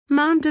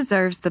Mom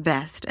deserves the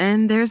best,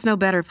 and there's no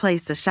better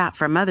place to shop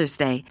for Mother's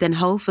Day than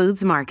Whole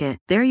Foods Market.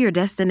 They're your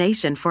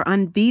destination for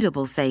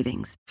unbeatable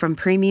savings, from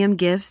premium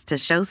gifts to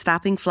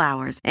show-stopping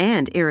flowers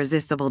and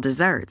irresistible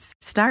desserts.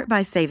 Start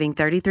by saving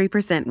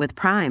 33% with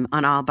Prime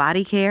on all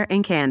body care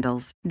and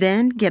candles.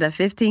 Then get a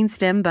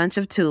 15-stem bunch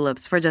of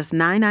tulips for just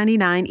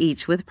 $9.99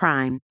 each with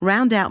Prime.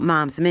 Round out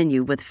Mom's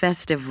menu with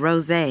festive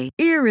rosé,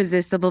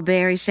 irresistible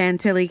berry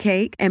chantilly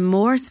cake, and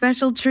more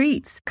special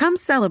treats. Come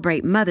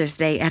celebrate Mother's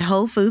Day at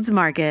Whole Foods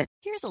Market.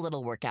 Here's a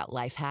little workout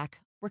life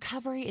hack.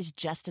 Recovery is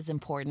just as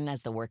important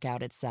as the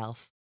workout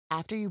itself.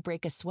 After you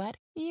break a sweat,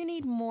 you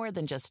need more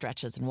than just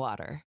stretches and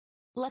water.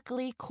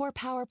 Luckily, Core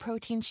Power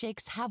protein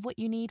shakes have what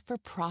you need for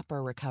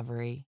proper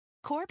recovery.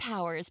 Core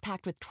Power is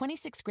packed with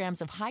 26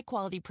 grams of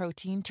high-quality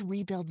protein to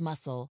rebuild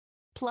muscle,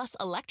 plus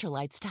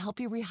electrolytes to help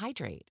you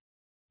rehydrate.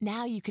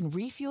 Now you can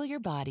refuel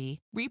your body,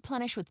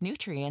 replenish with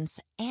nutrients,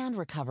 and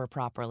recover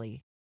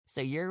properly.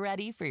 So you're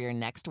ready for your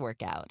next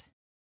workout.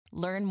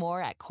 Learn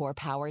more at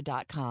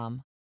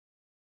corepower.com.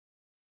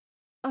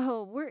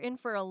 Oh, we're in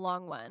for a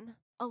long one.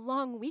 A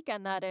long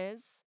weekend, that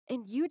is.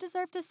 And you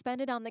deserve to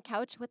spend it on the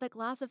couch with a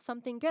glass of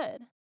something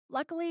good.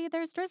 Luckily,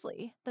 there's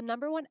Drizzly, the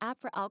 #1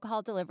 app for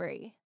alcohol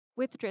delivery.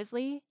 With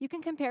Drizzly, you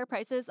can compare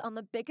prices on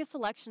the biggest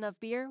selection of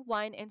beer,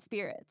 wine, and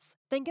spirits,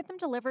 then get them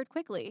delivered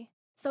quickly.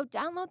 So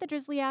download the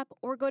Drizzly app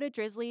or go to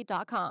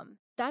drizzly.com.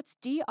 That's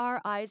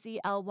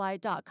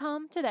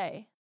DRIZLY.com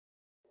today.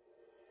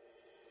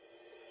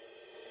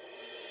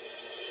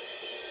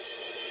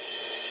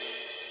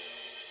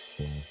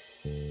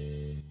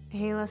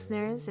 Hey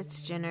listeners,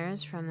 it's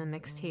Jinners from the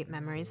Mixtape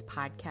Memories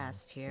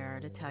podcast here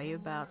to tell you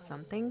about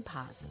something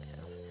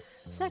positive.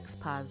 Sex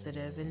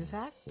positive, in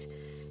fact.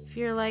 If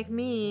you're like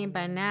me,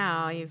 by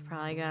now you've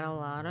probably got a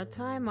lot of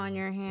time on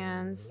your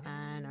hands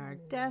and are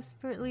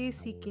desperately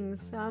seeking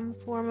some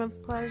form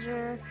of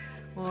pleasure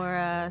or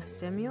a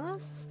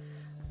stimulus.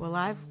 Well,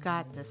 I've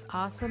got this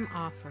awesome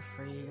offer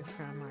for you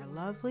from our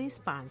lovely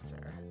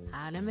sponsor,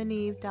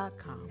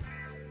 AdamandEve.com.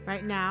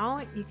 Right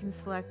now, you can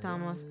select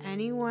almost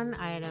any one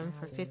item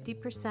for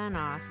 50%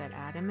 off at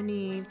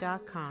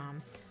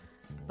AdamandEve.com.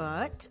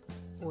 But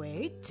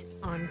wait,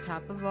 on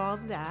top of all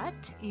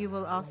that, you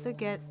will also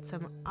get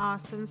some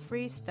awesome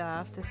free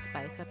stuff to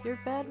spice up your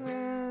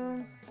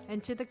bedroom.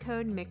 Enter the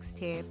code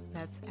MIXTAPE,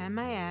 that's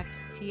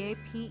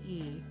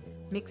MIXTAPE,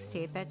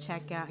 MIXTAPE at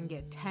checkout and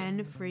get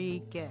 10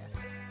 free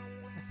gifts.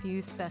 A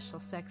few special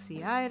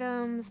sexy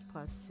items,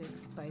 plus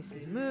 6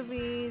 spicy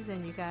movies,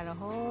 and you got a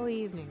whole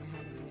evening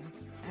ahead of you.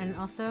 And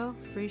also,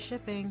 free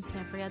shipping,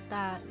 can't forget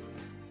that.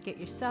 Get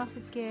yourself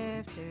a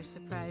gift or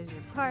surprise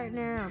your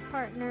partner or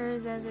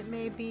partners as it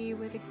may be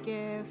with a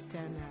gift.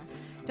 And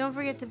don't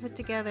forget to put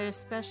together a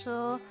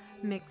special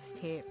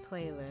mixtape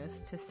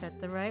playlist to set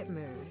the right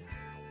mood.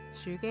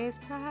 Shoegaze,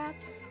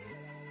 perhaps?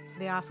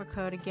 The offer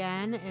code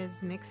again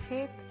is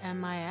mixtape,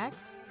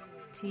 MIXTAPE,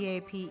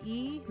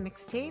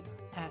 mixtape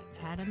at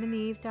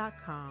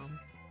AdamandEve.com.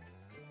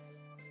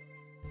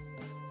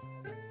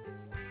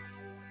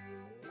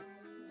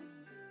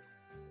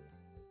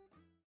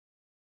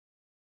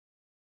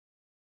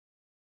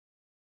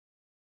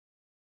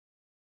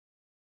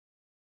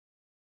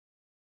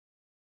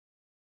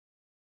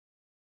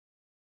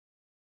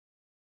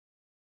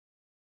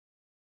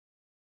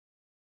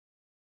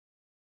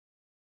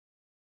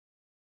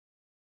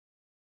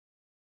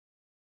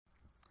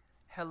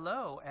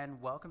 Hello,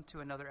 and welcome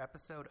to another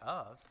episode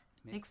of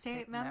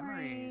Mixtape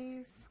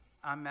Memories.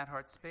 I'm Matt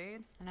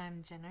Hartspade. And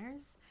I'm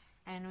Jinners.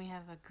 And we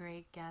have a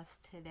great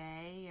guest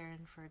today. You're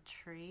in for a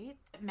treat.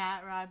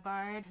 Matt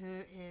Rodbard,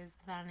 who is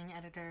the founding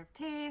editor of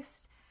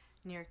Taste,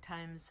 New York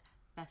Times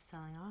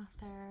bestselling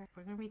author.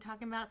 We're going to be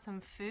talking about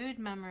some food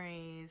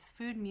memories.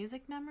 Food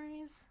music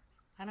memories?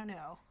 I don't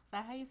know. Is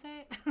that how you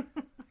say it?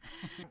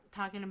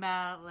 Talking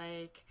about,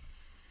 like,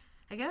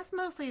 I guess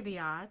mostly the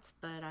aughts,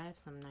 but I have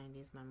some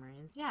 90s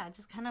memories. Yeah,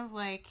 just kind of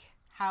like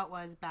how it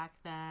was back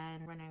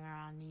then, running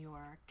around New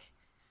York,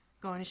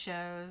 going to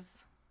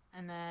shows,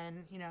 and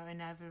then, you know,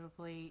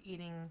 inevitably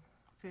eating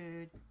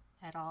food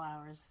at all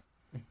hours.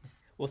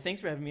 Well, thanks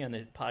for having me on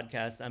the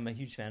podcast. I'm a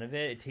huge fan of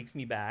it. It takes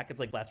me back. It's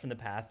like blast from the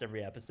past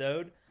every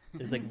episode.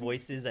 There's like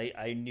voices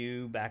I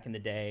knew back in the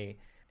day,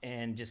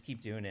 and just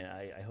keep doing it.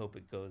 I hope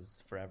it goes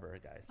forever,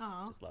 guys.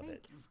 Oh, just love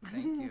it.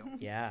 Thank you.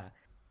 Yeah.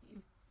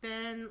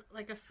 Been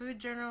like a food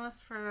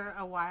journalist for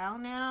a while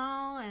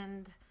now,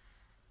 and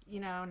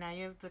you know, now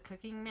you have the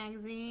cooking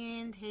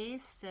magazine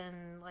Taste,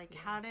 and like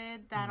how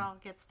did that all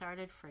get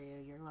started for you,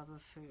 your love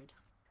of food?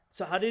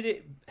 So how did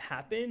it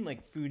happen,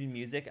 like food and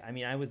music? I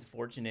mean, I was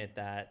fortunate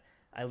that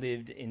I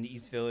lived in the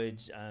East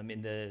Village,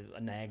 in the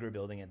Niagara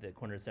building at the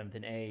corner of 7th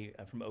and A,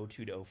 from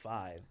 02 to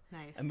 05.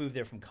 Nice. I moved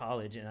there from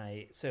college, and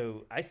I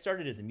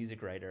started as a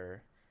music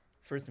writer.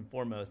 First and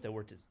foremost, I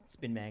worked at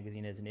Spin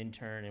Magazine as an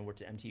intern and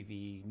worked at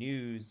MTV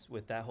News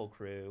with that whole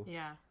crew.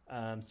 Yeah.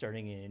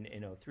 Starting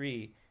in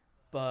 03.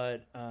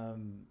 But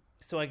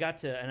so I got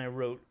to, and I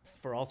wrote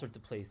for all sorts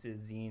of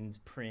places, zines,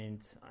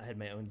 print. I had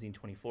my own zine,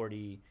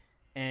 2040.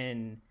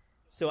 And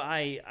So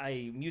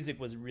music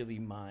was really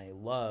my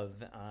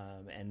love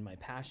and my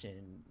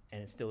passion,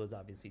 and it still is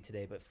obviously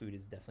today, but food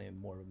is definitely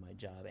more of my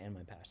job and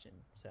my passion.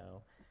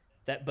 So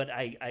but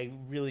I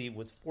really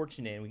was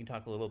fortunate, and we can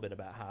talk a little bit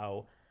about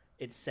how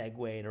it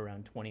segued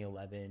around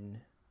 2011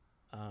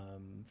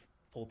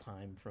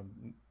 full-time from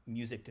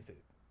music to food.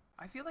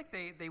 I feel like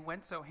they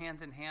went so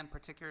hand in hand,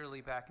 particularly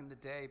back in the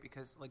day,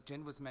 because like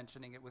Jin was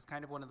mentioning, it was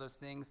kind of one of those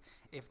things.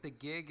 If the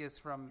gig is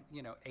from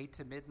 8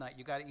 to midnight,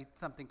 you got to eat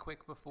something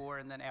quick before,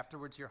 and then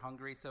afterwards you're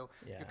hungry. So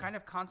you're kind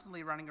of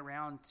constantly running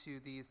around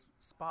to these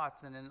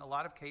spots, and in a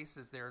lot of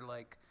cases they're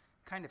like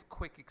kind of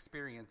quick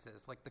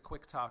experiences, like the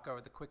quick taco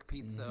or the quick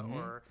pizza,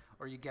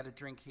 or you get a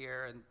drink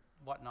here and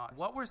whatnot.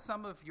 What were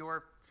some of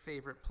your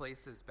favorite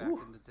places back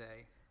in the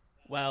day?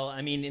 Well,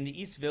 I mean, in the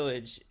East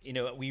Village,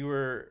 we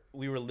were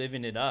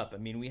living it up. I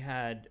mean, we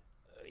had,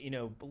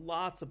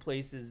 lots of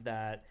places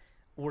that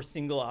were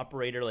single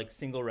operator, like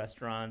single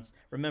restaurants.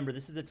 Remember,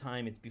 this is a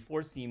time, it's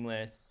before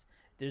Seamless.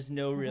 There's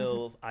no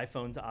real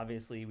iPhones,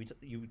 obviously.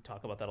 You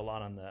talk about that a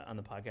lot on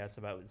the podcast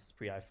about this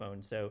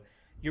pre-iPhone. So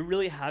you're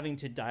really having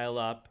to dial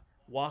up,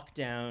 walk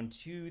down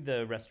to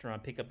the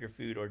restaurant, pick up your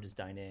food, or just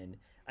dine in.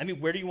 I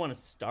mean, where do you want to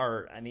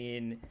start? I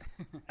mean,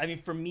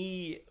 for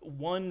me,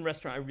 one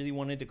restaurant I really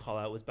wanted to call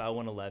out was Bao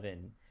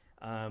 111,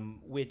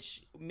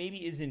 which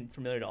maybe isn't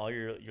familiar to all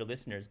your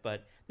listeners,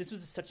 but this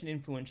was such an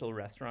influential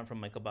restaurant from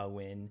Michael Bao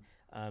Nguyen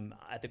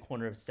at the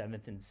corner of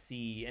 7th and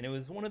C, and it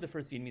was one of the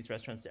first Vietnamese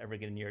restaurants to ever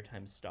get a New York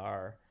Times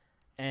star.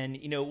 And,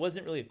 it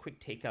wasn't really a quick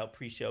takeout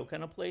pre-show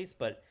kind of place,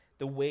 but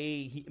the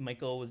way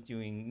Michael was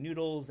doing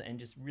noodles and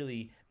just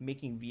really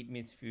making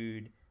Vietnamese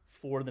food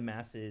for the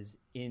masses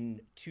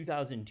in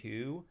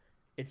 2002,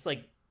 it's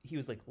like he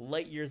was like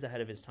light years ahead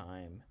of his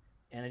time.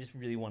 And I just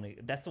really want to.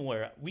 That's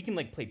somewhere we can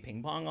like play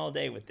ping pong all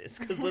day with this,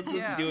 because let's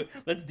do it.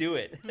 Let's do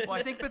it. Well,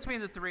 I think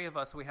between the three of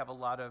us, we have a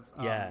lot of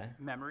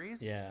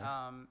memories.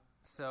 Yeah.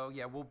 So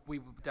yeah, we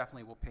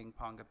definitely will ping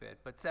pong a bit.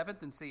 But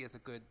 7th and C is a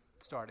good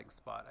starting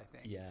spot, I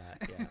think. Yeah,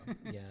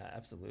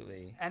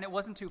 absolutely. And it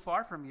wasn't too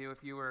far from you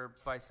if you were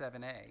by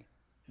 7A.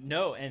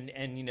 No, and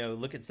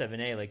look at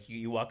 7A. Like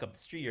you walk up the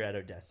street, you're at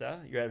Odessa.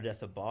 You're at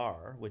Odessa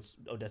Bar, which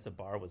Odessa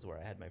Bar was where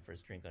I had my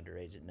first drink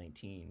underage at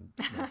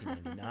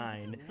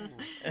 1999.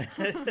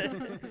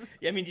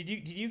 Yeah, I mean, did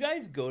you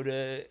guys go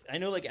to? I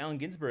know like Allen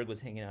Ginsberg was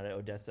hanging out at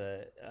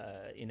Odessa.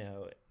 Did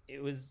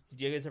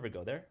you guys ever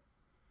go there?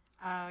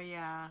 Oh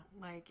yeah,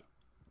 like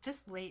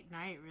just late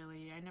night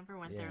really. I never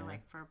went there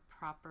like for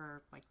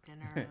proper like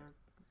dinner or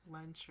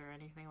lunch or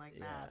anything like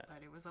that,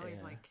 but it was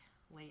always like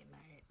late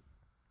night.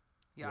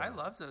 Yeah, I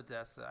loved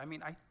Odessa. I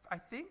mean, I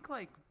think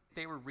like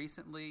they were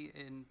recently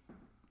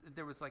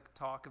there was like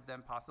talk of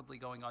them possibly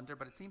going under,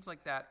 but it seems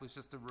like that was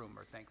just a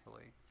rumor,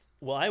 thankfully.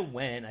 Well, I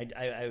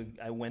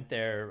went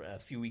there a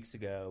few weeks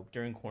ago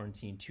during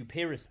quarantine to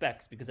pay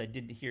respects, because I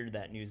did hear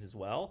that news as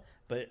well.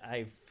 But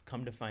I've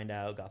come to find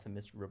out, Gotham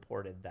Mist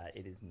reported that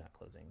it is not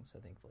closing. So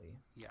thankfully,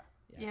 yeah.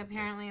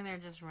 Apparently they're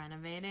just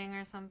renovating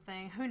or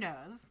something. Who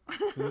knows?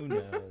 Who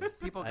knows?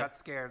 People got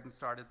scared and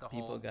started the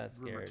whole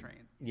rumor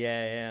train.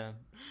 Yeah.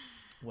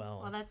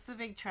 Well, that's the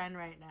big trend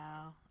right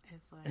now.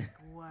 Is like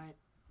what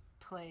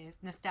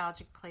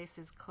nostalgic place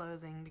is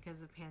closing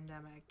because of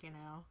pandemic.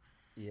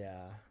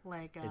 Yeah.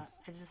 Like I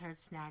just heard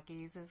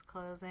Snackies is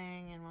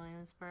closing in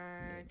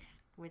Williamsburg,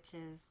 which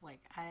is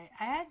like I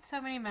had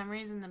so many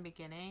memories in the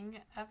beginning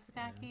of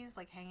Snackies,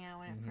 like hanging out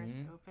when it first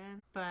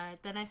opened.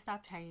 But then I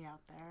stopped hanging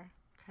out there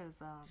because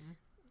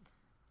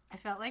I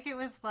felt like it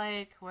was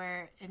like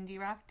where indie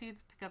rock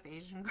dudes pick up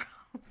Asian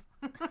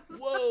girls.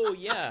 Whoa,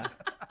 yeah.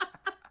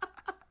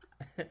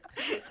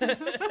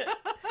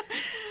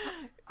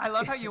 I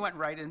love how you went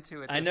right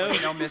into it. I know.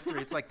 Like no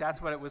mystery. It's like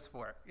that's what it was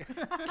for.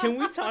 Can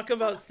we talk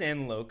about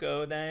San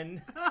Loco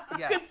then?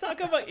 Yes. Let's talk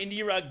about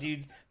indie rock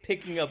dudes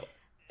picking up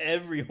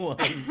everyone.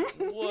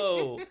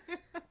 Whoa.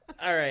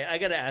 All right, I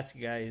got to ask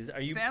you guys,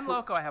 are you San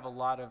Loco? I have a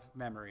lot of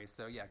memories.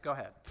 So yeah, go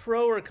ahead.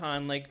 Pro or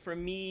con? Like for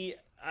me,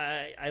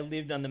 I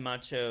lived on the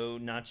Macho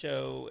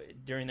Nacho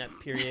during that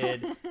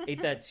period.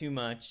 Ate that too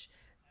much.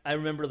 I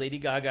remember Lady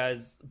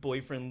Gaga's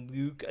boyfriend,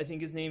 Luke, I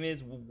think his name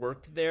is,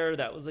 worked there.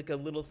 That was like a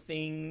little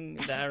thing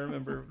that I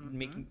remember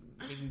making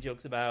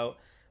jokes about.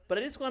 But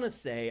I just want to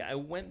say, I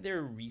went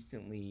there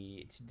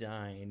recently to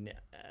dine,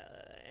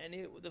 and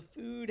the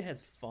food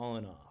has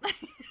fallen off.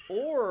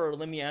 Or,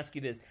 let me ask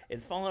you this,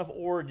 it's fallen off,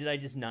 or did I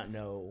just not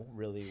know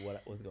really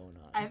what was going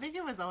on? I think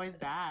it was always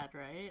bad,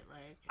 right?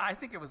 Like I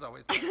think it was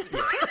always bad, too.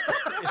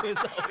 It was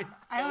always so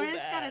I always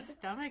bad. got a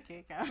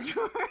stomachache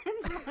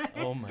afterwards.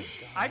 Oh my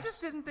god! I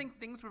just didn't think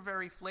things were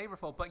very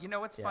flavorful. But you know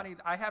what's funny?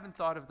 I haven't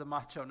thought of the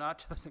Macho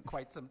Nachos in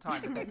quite some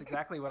time, but that's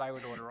exactly what I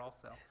would order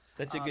also.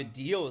 Such a good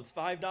deal. It was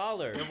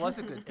 $5. It was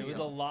a good deal. It was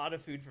a lot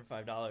of food for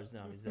 $5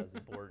 now, because that was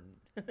important.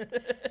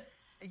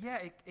 Yeah,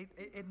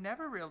 it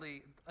never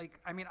really, like,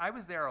 I mean, I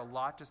was there a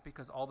lot just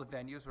because all the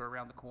venues were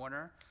around the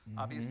corner,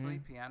 obviously,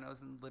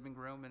 pianos and living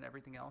room and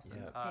everything else.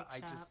 Yeah.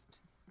 And Cake shop.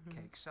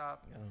 Cake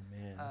shop. Oh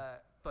man.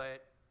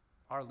 But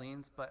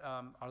Arlene's, but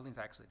Arlene's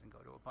I actually didn't go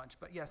to a bunch.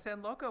 But yeah,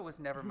 San Loco was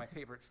never my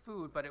favorite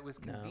food, but it was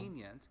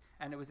convenient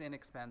and it was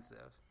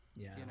inexpensive.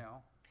 Yeah. You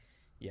know?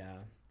 Yeah.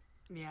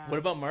 Yeah. What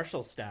about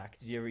Marshall Stack?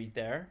 Did you ever eat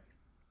there?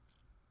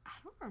 I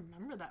don't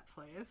remember that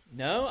place.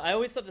 No, I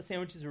always thought the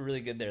sandwiches were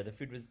really good there. The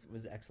food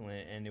was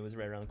excellent, and it was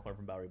right around the corner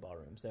from Bowery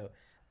Ballroom. So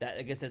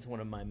I guess that's one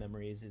of my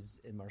memories.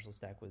 Is in Marshall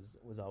Stack was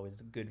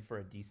always good for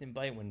a decent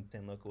bite when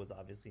San Loco was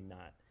obviously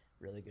not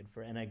really good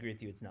for. And I agree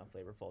with you, it's not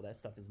flavorful. That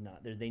stuff is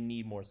not. They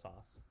need more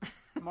sauce.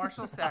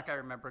 Marshall Stack I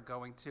remember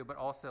going to, but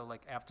also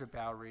like after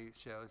Bowery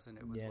shows, and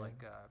it was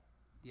like,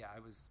 I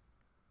was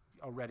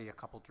already a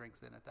couple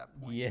drinks in at that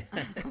point. Yeah,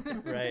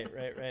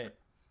 right.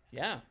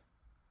 Yeah.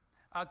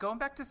 Going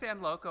back to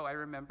San Loco, I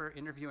remember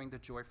interviewing the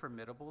Joy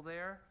Formidable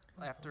there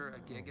after a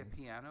gig at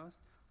Pianos.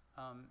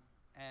 I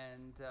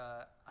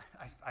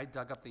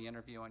dug up the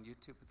interview on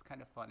YouTube. It's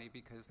kind of funny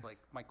because like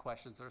my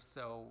questions are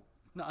so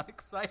not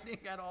exciting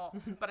at all.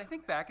 But I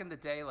think back in the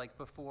day, like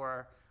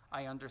before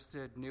I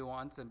understood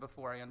nuance and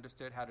before I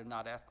understood how to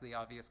not ask the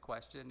obvious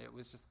question, it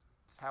was just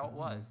how it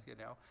was, you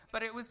know.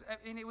 But it was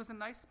a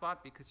nice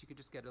spot because you could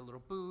just get a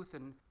little booth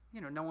and,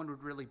 you know, no one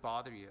would really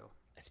bother you.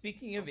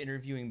 Speaking of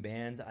interviewing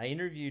bands, I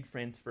interviewed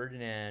Franz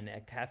Ferdinand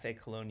at Cafe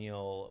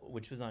Colonial,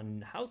 which was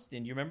on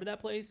Houston. Do you remember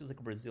that place? It was like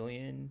a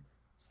Brazilian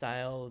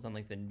style. It was on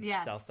like the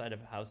south side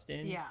of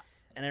Houston. Yeah.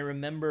 And I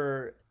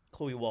remember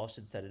Chloe Walsh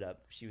had set it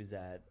up. She was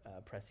at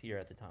Press Here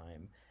at the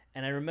time.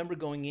 And I remember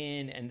going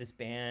in, and this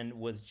band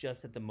was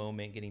just at the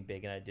moment getting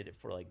big, and I did it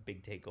for like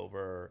Big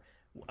Takeover,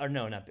 or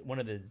no, not one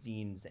of the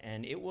zines.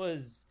 And it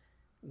was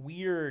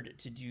weird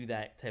to do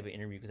that type of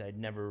interview because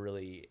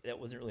that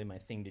wasn't really my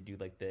thing to do,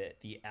 like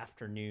the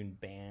afternoon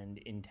band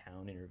in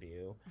town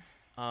interview.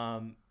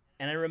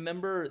 And I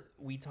remember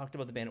we talked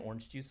about the band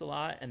Orange Juice a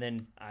lot, and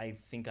then I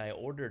think I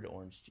ordered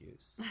orange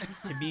juice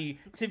to be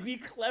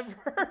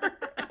clever.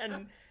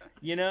 And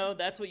you know,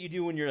 that's what you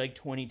do when you're like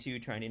 22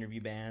 trying to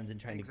interview bands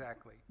and trying to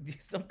do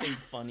something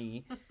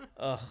funny.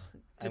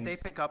 Did they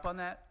pick up on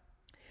that?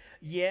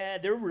 Yeah,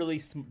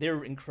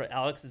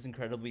 Alex is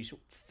incredibly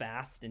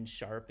fast and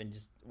sharp and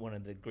just one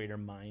of the greater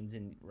minds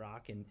in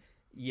rock. And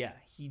yeah,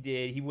 he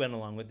did. He went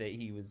along with it.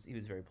 He was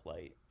very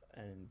polite,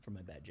 and for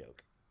my bad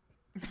joke.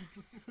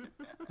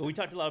 But we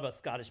talked a lot about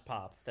Scottish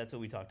pop. That's what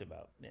we talked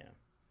about. Yeah.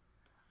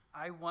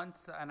 I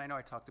once, and I know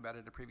I talked about it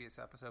in a previous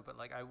episode, but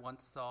like I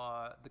once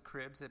saw the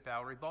Cribs at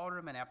Bowery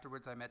Ballroom, and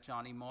afterwards I met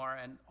Johnny Marr,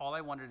 and all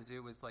I wanted to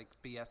do was like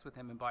BS with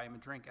him and buy him a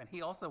drink, and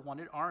he also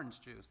wanted orange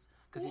juice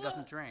because he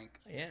doesn't drink.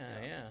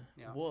 Yeah.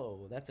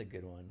 Whoa, that's a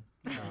good one.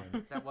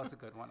 That was a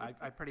good one.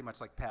 I pretty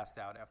much like passed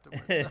out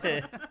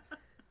afterwards.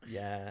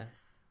 Yeah.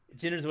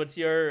 Jinners, what's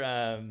your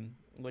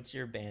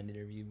band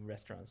interview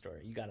restaurant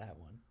story? You gotta have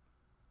one.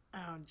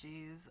 Oh,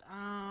 geez.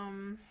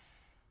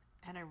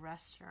 At a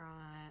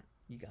restaurant.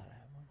 You gotta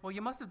have one. Well,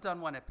 you must have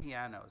done one at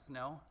Pianos,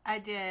 no? I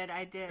did.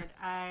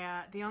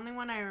 The only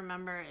one I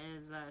remember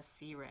is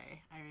Sea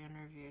Ray. I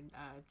interviewed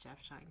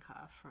Jeff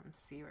Scheinkoff from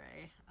Sea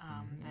Ray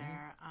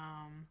there.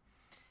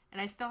 And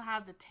I still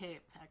have the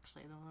tape,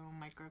 actually, the little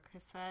micro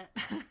cassette.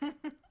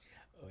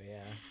 Oh,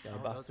 yeah. Got a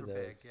box of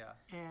those. Big,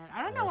 yeah. And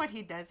I don't know what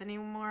he does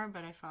anymore,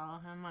 but I follow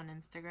him on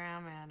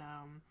Instagram, and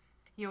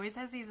he always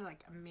has these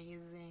like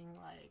amazing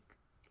like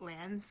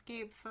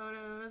landscape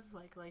photos,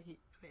 like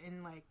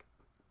in like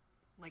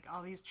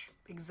all these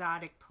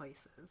exotic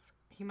places.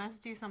 He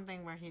must do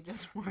something where he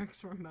just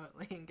works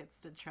remotely and gets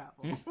to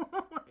travel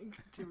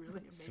like to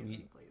really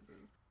amazing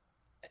places.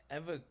 I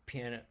have a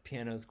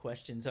pianos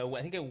question. So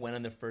I think I went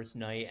on the first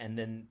night, and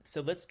then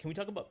can we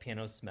talk about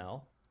piano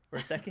smell for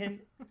a second?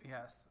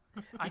 Yes.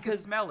 I could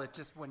smell it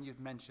just when you'd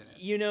mention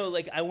it. You know,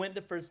 like I went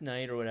the first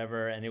night or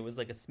whatever, and it was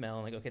like a smell.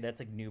 I'm like, okay, that's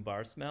like new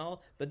bar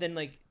smell. But then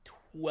like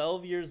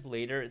 12 years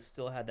later, it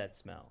still had that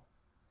smell.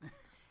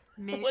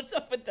 What's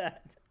up with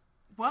that?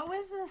 What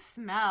was the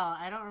smell?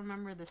 I don't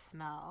remember the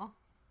smell.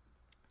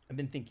 I've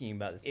been thinking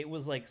about this. It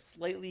was like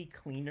slightly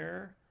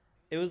cleaner.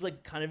 It was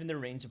like kind of in the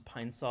range of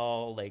Pine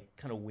Sol, like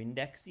kind of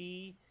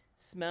Windexy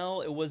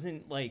smell. It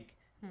wasn't like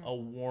a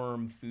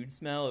warm food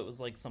smell. It was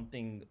like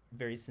something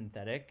very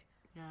synthetic.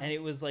 Yeah. And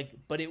it was like,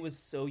 but it was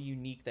so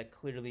unique that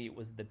clearly it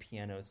was the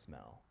piano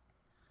smell.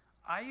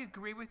 I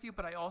agree with you,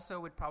 but I also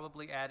would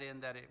probably add in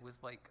that it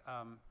was like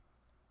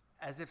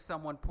as if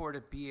someone poured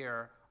a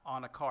beer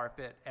on a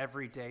carpet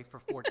every day for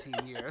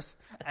 14 years,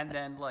 and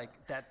then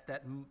like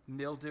that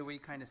mildewy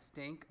kind of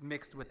stink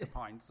mixed with the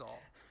Pine Sol.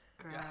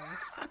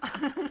 Gross.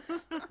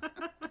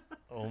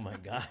 Oh my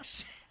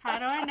gosh. How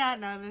do I not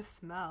know this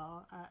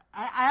smell?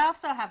 I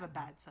also have a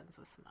bad sense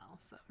of smell,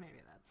 so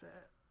maybe that's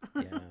it.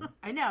 Yeah.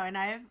 I know, and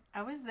I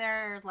was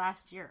there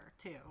last year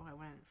too. I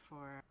went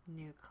for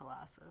New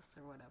Colossus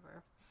or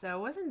whatever, so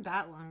it wasn't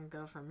that long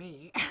ago for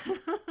me.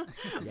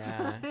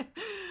 Yeah,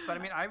 but I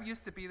mean, I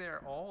used to be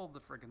there all the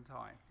friggin'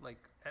 time, like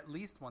at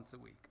least once a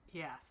week.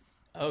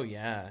 Yes. Oh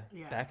yeah.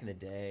 Back in the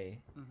day.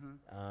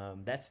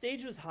 Mm-hmm. That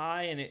stage was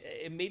high, and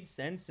it made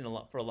sense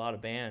for a lot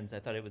of bands. I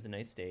thought it was a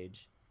nice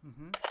stage.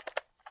 Mm-hmm.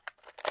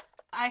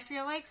 I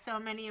feel like so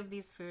many of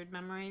these food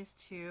memories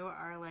too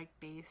are like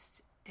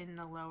based in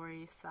the Lower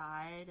East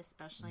Side,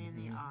 especially in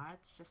the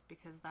aughts, just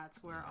because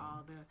that's where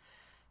all the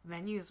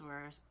venues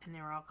were, and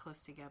they were all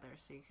close together,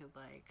 so you could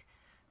like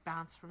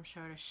bounce from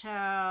show to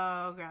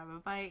show, grab a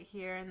bite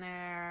here and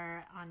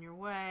there on your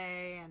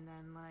way, and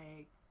then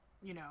like,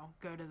 you know,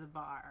 go to the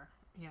bar.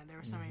 You know, there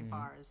were so many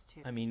bars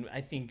too. I mean,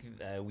 I think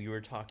we were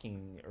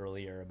talking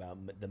earlier about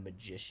the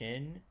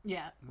Magician.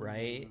 Yeah.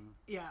 Right?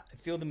 Yeah. I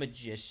feel the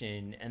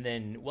Magician, and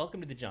then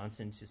Welcome to the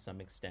Johnson to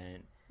some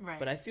extent. Right.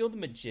 But I feel the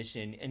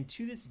Magician, and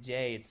to this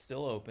day, it's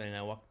still open.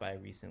 I walked by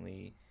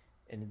recently,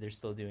 and they're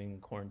still doing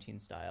quarantine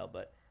style,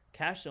 but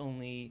cash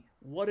only.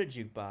 What a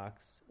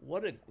jukebox.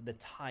 The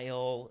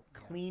tile,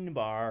 clean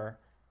bar.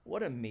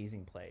 What an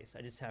amazing place.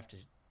 I just have to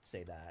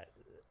say that.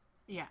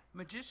 Yeah.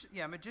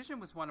 Magician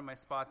was one of my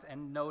spots,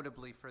 and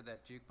notably for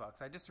that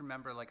jukebox. I just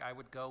remember, like, I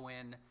would go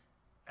in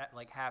at,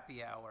 like,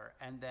 happy hour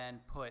and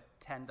then put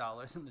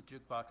 $10 in the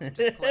jukebox and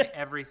just play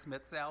every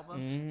Smiths album.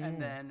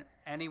 And then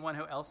anyone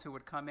else who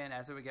would come in,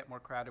 as it would get more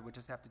crowded, would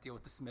just have to deal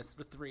with the Smiths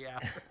for 3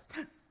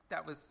 hours.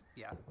 That was,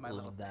 my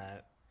little Love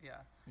that.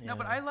 Yeah. No,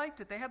 but I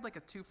liked it. They had, like,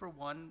 a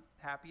 2-for-1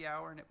 happy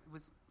hour, and it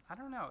was... I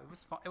don't know. It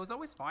was fun. It was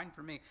always fine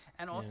for me.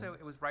 And also,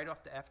 it was right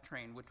off the F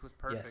train, which was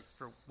perfect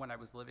for when I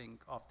was living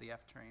off the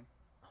F train.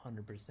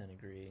 100%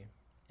 agree.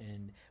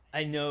 And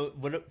I know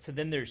so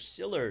then there's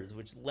Schiller's,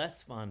 which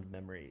less fond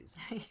memories.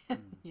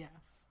 Yes.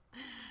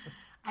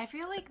 I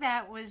feel like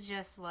that was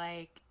just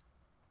like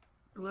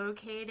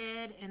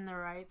located in the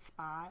right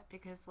spot,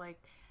 because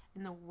like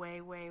in the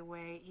way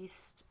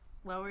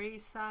Lower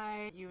East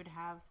Side, you would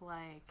have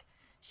like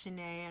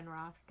Shanae and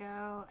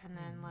Rothko, and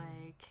then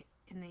like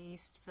in the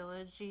East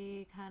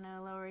Village-y kind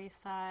of Lower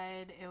East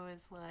Side, it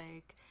was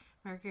like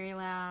Mercury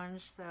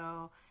Lounge.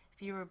 So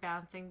if you were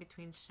bouncing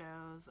between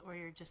shows or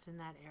you're just in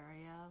that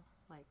area,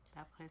 like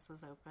that place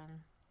was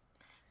open.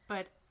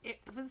 But it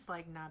was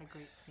like not a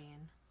great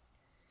scene.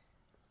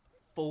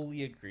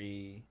 Fully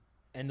agree.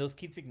 And those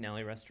Keith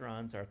McNally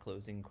restaurants are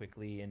closing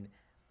quickly, and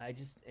I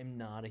just am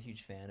not a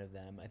huge fan of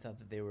them. I thought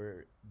that they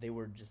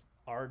were just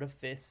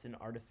artifice and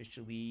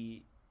artificial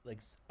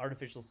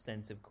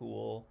sense of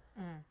cool,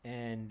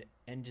 and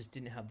just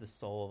didn't have the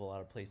soul of a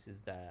lot of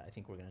places that I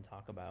think we're going to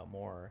talk about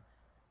more.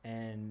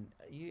 And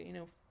you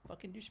know,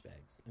 fucking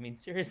douchebags. I mean,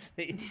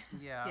 seriously.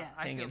 Yeah.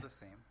 I feel the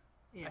same.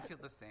 Yeah. I feel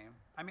the same.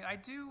 I mean, I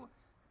do.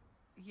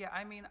 Yeah,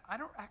 I mean, I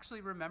don't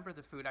actually remember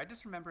the food. I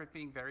just remember it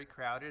being very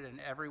crowded, and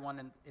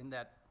everyone in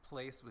that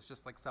place was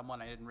just like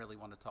someone I didn't really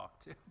want to talk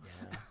to.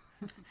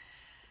 Yeah.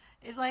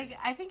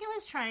 I think it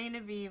was trying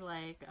to be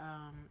like,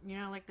 you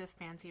know, like those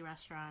fancy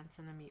restaurants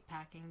in the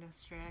meatpacking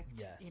district.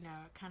 Yes. You know,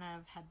 it kind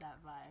of had that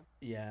vibe.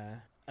 Yeah.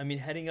 I mean,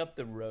 heading up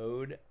the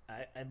road,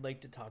 I'd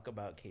like to talk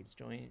about Kate's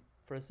Joint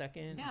for a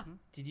second. Yeah.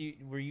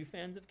 Were you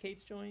fans of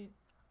Kate's Joint?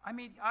 I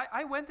mean,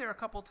 I went there a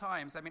couple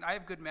times. I mean, I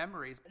have good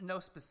memories, but no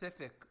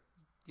specific,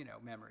 you know,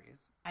 memories.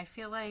 I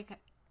feel like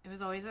it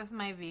was always with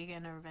my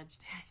vegan or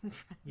vegetarian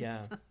friends.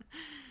 Yeah.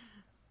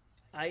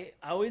 I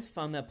always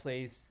found that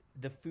place,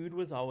 the food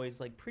was always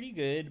like pretty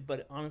good,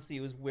 but honestly,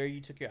 it was where you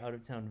took your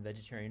out-of-town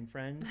vegetarian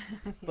friends.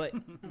 But,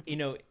 you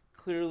know,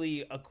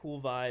 clearly a cool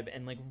vibe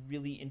and like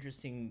really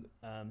interesting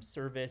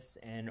service,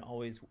 and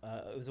always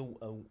it was a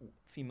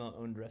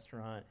female-owned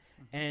restaurant.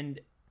 And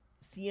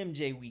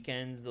CMJ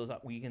weekends, those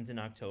weekends in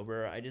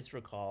October, I just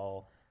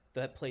recall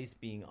that place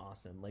being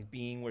awesome, like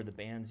being where the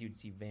bands, you'd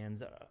see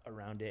vans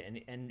around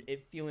it, and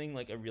it feeling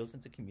like a real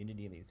sense of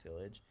community in the East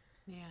Village.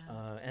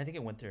 Yeah. And I think I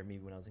went there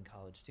maybe when I was in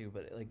college too,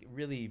 but like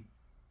really,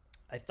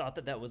 I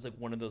thought that was like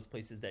one of those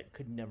places that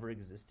could never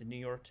exist in New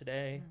York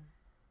today,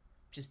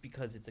 just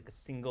because it's like a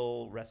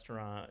single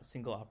restaurant,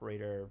 single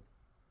operator,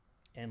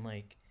 and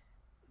like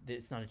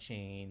it's not a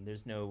chain.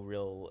 There's no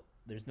real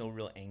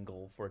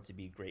angle for it to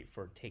be great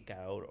for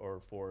takeout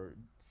or for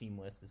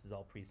seamless. This is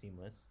all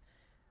pre-seamless.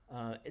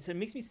 So it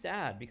makes me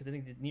sad, because I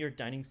think the New York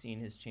dining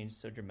scene has changed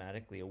so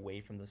dramatically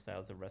away from those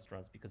styles of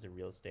restaurants because of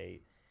real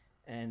estate.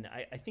 And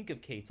I think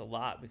of Kate's a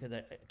lot,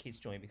 Kate's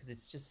Joint, because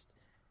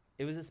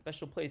it was a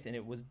special place, and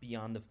it was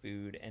beyond the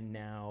food, and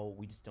now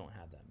we just don't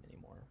have them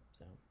anymore.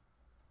 So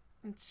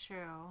it's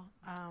true.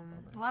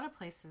 A lot of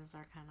places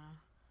are kind of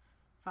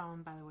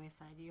fallen by the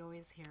wayside. You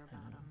always hear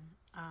about them.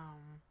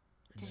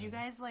 Did you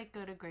guys like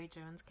go to Great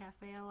Jones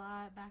Cafe a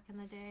lot back in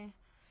the day?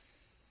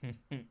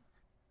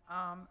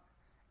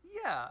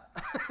 Yeah.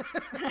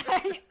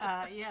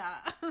 Yeah.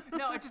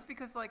 No, just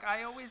because, like,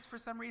 I always, for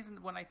some reason,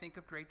 when I think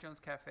of Great Jones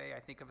Cafe, I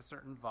think of a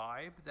certain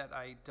vibe that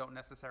I don't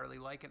necessarily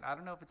like. And I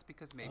don't know if it's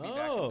because maybe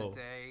back in the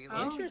day.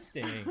 Like,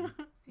 interesting.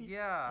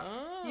 Yeah.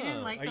 Oh, You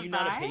didn't like are the you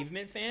not a vibe?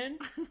 Pavement fan?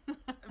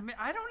 I mean,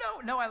 I don't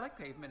know. No, I like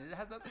Pavement. It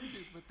has nothing to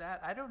do with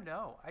that. I don't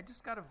know. I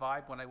just got a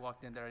vibe when I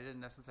walked in there I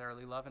didn't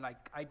necessarily love, and I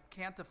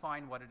can't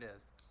define what it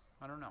is.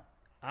 I don't know.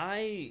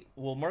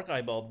 Mark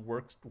Eibald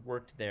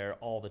worked there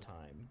all the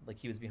time. Like,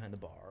 he was behind the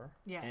bar.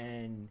 Yeah.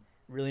 And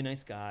really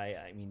nice guy.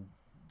 I mean,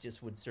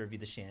 just would serve you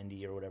the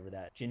shandy or whatever,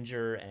 that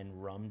ginger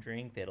and rum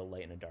drink. They had a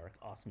light and a dark.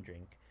 Awesome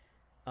drink.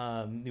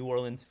 New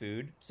Orleans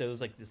food. So it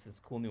was like this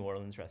cool New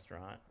Orleans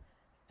restaurant.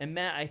 And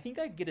Matt, I think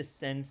I get a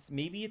sense,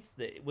 maybe it's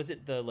was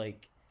it the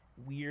like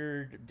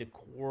weird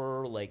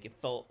decor. Like it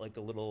felt like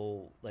a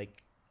little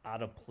like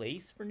out of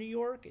place for New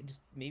York. It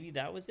just maybe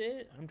that was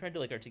it. I'm trying to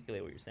like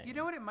articulate what you're saying. You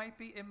know what it might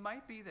be? It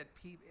might be that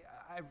people.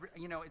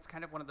 It's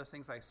kind of one of those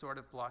things I sort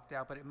of blocked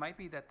out. But it might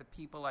be that the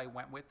people I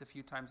went with the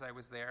few times I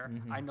was there,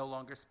 I no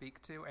longer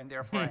speak to, and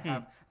therefore I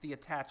have the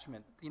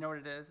attachment. You know what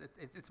it is?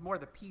 It's more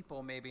the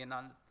people maybe, and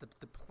not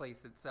the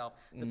place itself.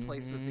 The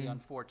place was the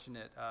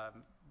unfortunate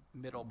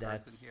middle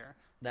person here.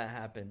 That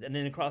happened. And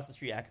then across the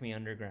street, Acme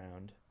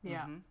Underground.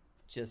 Yeah.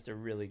 Just a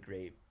really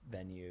great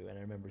venue. And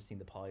I remember seeing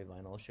the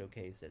Polyvinyl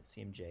showcase at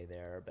CMJ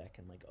there back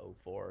in like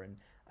 2004. And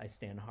I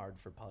stand hard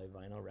for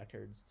Polyvinyl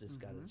Records. Just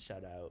got a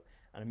shout out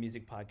on a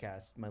music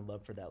podcast. My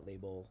love for that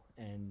label.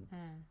 And,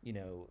 you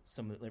know,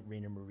 some like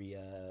Rainer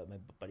Maria, my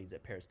buddies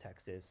at Paris,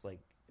 Texas, like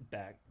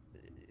back,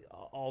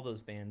 all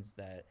those bands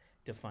that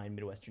defined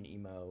Midwestern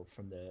emo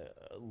from the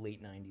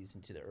late 90s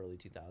into the early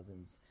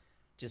 2000s.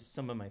 Just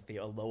some of my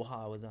favorite.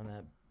 Aloha was on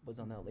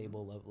that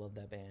label. Love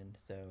that band.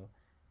 So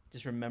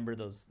just remember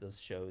those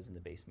shows in the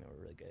basement were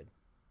really good.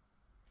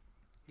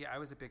 Yeah, I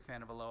was a big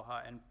fan of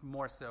Aloha, and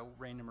more so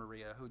Rainer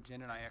Maria, who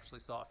Jen and I actually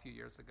saw a few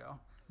years ago.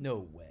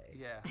 No way.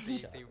 Yeah,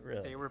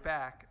 they were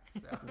back.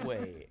 So.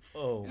 Wait.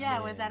 Oh, yeah,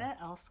 man. was that at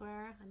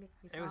Elsewhere? I think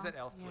we saw? It was at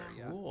Elsewhere,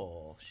 yeah.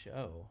 Cool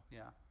show.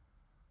 Yeah.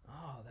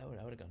 Oh, I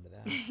would have gone to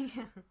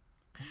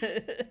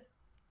that.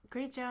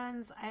 Great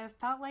Jones, I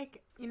felt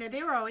like, you know,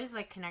 they were always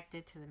like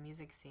connected to the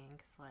music scene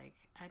because like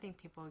I think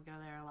people would go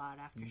there a lot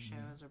after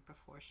shows or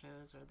before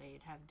shows, or they'd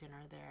have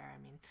dinner there.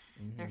 I mean,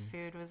 their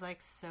food was like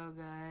so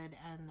good,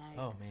 and like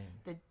oh man,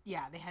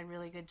 they had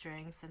really good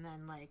drinks. And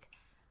then like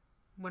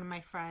one of my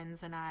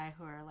friends and I,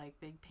 who are like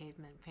big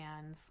Pavement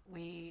fans,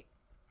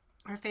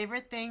 our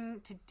favorite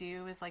thing to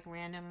do is like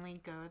randomly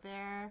go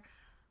there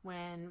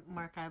when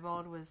Mark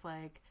Ibold was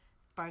like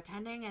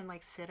bartending and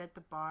like sit at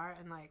the bar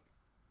and like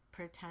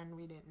pretend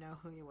we didn't know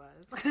who he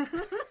was.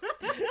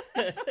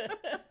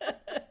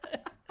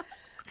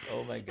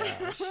 Oh my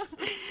gosh.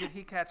 Did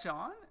he catch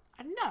on?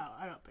 No,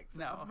 I don't think so.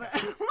 No, okay.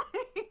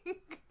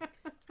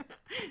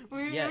 But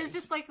it was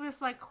just like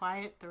this like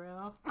quiet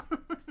thrill.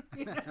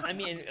 I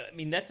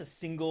mean that's a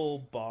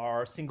single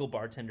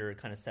bartender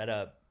kind of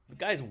setup. The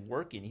guy's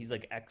working. He's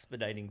like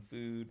expediting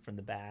food from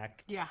the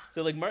back. Yeah.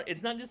 So like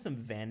it's not just some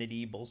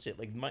vanity bullshit.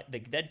 Like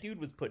that dude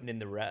was putting in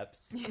the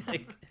reps. Yeah.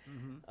 Like,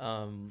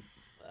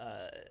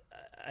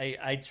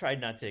 I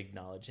tried not to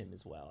acknowledge him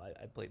as well.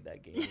 I played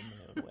that game in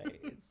my own way.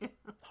 It's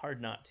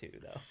hard not to,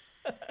 though.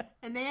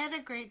 And they had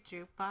a great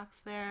jukebox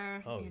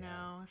there, you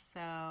know. So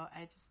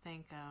I just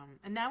think,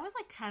 and that was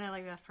like kind of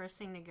like the first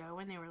thing to go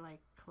when they were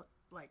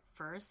like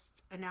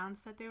first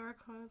announced that they were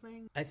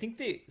closing. I think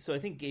Gabe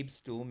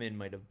Stuhlman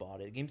might have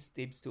bought it. Gabe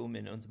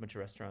Stuhlman owns a bunch of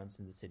restaurants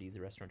in the city. He's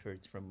a restaurateur.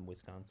 He's from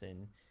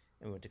Wisconsin.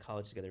 And we went to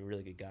college together. A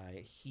really good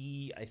guy.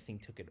 He, I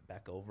think, took it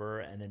back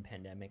over, and then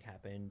pandemic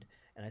happened,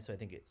 and so I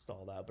think it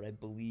stalled out. But I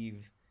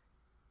believe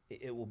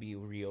it will be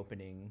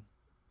reopening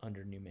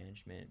under new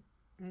management.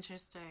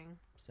 Interesting.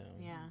 So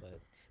yeah,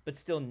 but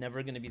still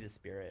never going to be the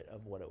spirit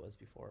of what it was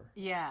before.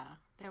 Yeah,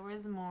 there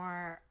was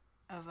more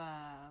of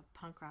a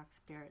punk rock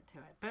spirit to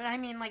it. But I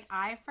mean, like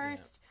I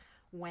first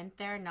went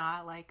there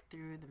not like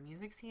through the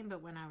music scene,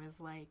 but when I was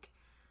like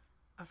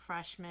a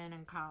freshman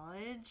in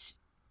college,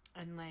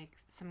 and like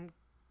some,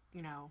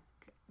 you know,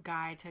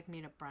 guy took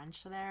me to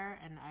brunch there,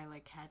 and I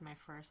like had my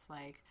first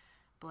like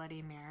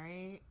Bloody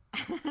Mary.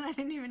 I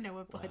didn't even know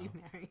what Bloody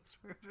Marys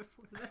were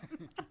before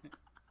then.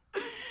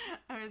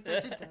 I was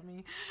such a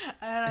dummy.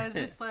 And I was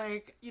just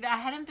like, you know, I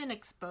hadn't been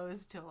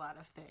exposed to a lot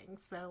of things.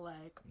 So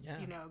like,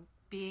 you know,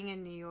 being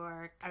in New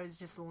York, I was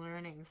just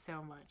learning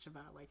so much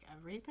about like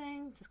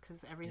everything just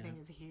because everything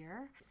is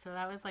here. So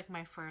that was like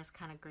my first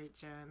kind of Great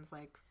Jones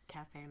like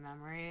cafe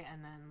memory.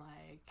 And then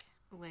like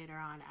later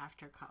on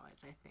after college,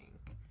 I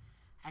think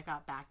I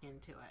got back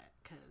into it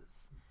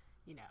because,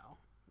 you know,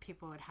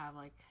 people would have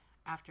like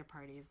after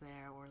parties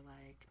there or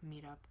like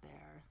meet up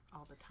there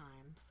all the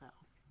time. So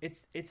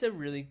it's a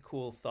really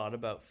cool thought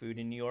about food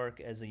in New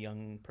York. As a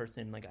young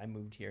person, like I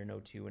moved here in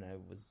 2002 when I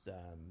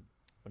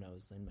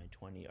was in my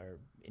 20s, or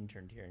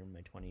interned here in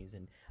my 20s,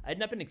 and I had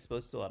not been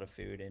exposed to a lot of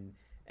food, and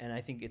I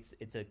think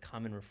it's a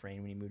common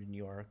refrain when you move to New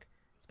York,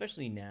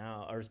 especially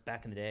now, or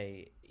back in the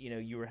day. You know,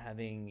 you were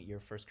having your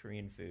first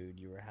Korean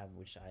food,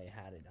 which I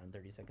had it on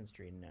 32nd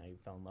Street, and I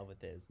fell in love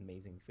with it. It's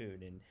amazing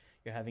food, and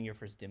you're having your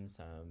first dim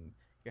sum,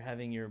 you're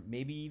having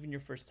maybe even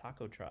your first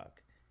taco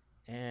truck.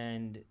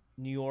 And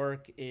New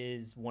York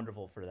is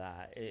wonderful for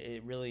that.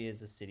 It really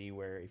is a city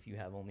where if you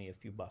have only a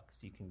few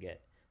bucks, you can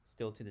get,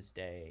 still to this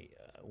day,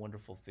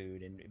 wonderful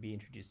food and be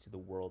introduced to the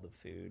world of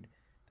food,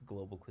 the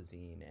global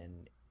cuisine.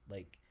 And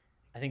like,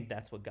 I think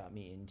that's what got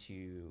me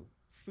into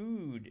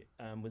food,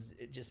 was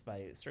just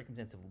by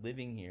circumstance of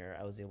living here.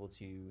 I was able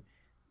to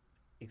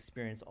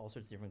experience all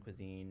sorts of different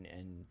cuisine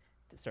and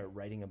to start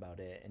writing about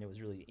it, and it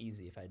was really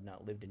easy. If I had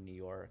not lived in New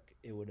York,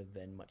 it would have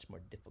been much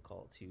more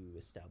difficult to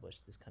establish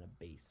this kind of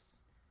base.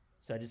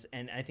 So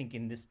I think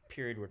in this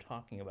period we're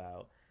talking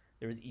about,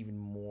 there was even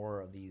more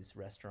of these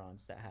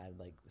restaurants that had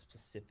like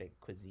specific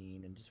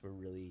cuisine and just were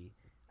really,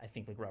 I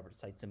think like Robert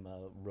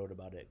Seitzema wrote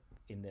about it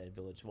in the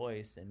Village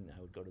Voice, and I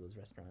would go to those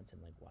restaurants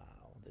and like,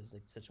 wow, there's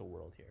like such a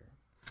world here.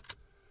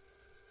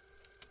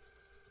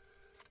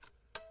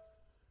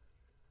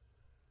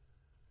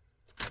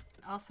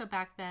 Also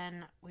back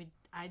then,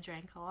 I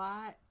drank a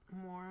lot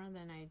more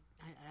than I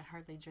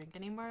hardly drink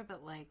anymore,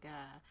 but like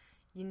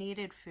you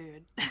needed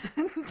food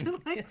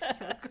to like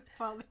soak up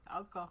all the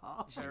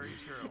alcohol. Very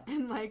true.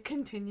 And like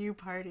continue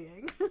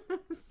partying.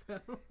 So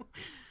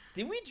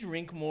did we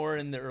drink more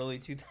in the early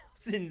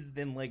 2000s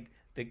than like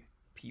the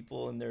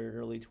people in their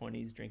early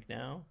 20s drink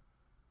now?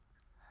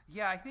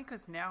 Yeah, I think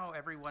because now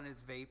everyone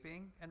is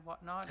vaping and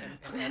whatnot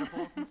and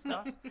edibles and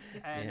stuff.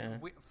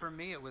 And for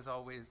me, it was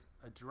always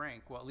a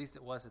drink. Well, at least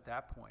it was at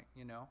that point,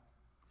 you know?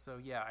 So,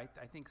 yeah,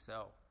 I think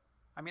so.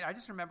 I mean, I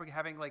just remember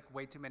having, like,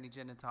 way too many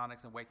gin and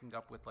tonics and waking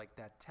up with, like,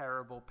 that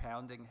terrible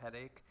pounding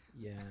headache.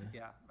 Yeah.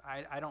 Yeah,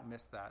 I don't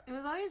miss that. it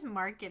was always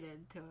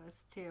marketed to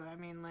us, too. I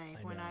mean,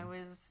 like, when know. I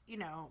was, you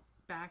know,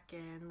 back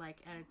in, like,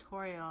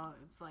 editorial,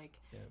 it's like,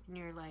 and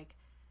you're, like,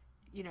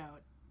 you know,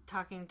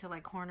 talking to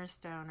like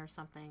Cornerstone or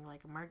something,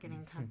 like a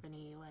marketing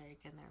company, like,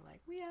 and they're like,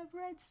 we have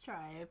Red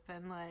Stripe,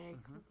 and like,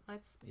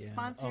 let's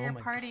sponsor your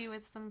party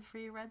with some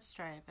free Red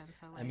Stripe. And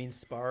so, like, I mean,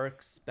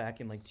 Sparks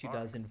back in like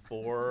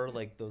 2004,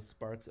 like those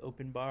Sparks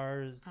open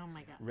bars. Oh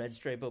my God. Red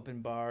Stripe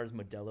open bars,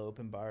 Modelo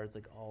open bars,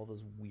 like all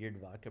those weird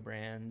vodka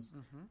brands.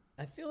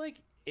 I feel like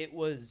it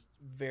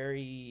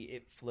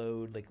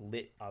flowed, like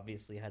Lit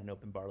obviously had an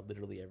open bar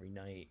literally every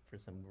night for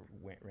some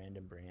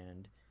random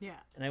brand. Yeah.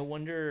 And I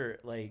wonder,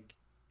 like,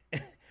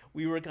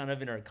 we were kind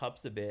of in our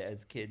cups a bit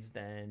as kids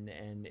then,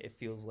 and it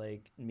feels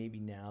like maybe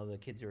now the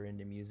kids who are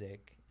into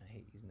music, I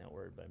hate using that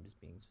word, but I'm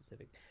just being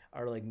specific,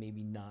 are like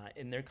maybe not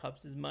in their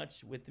cups as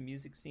much with the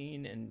music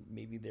scene, and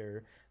maybe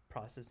they're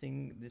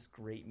processing this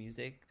great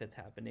music that's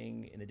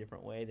happening in a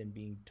different way than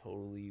being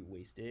totally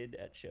wasted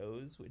at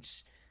shows,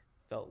 which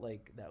felt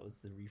like that was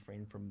the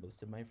refrain from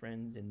most of my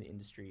friends in the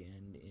industry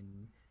and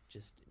in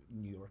just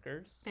New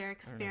Yorkers. They're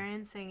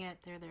experiencing it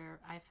through their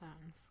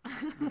iPhones.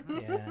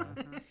 Yeah.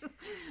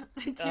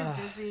 They're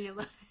too busy,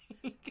 like...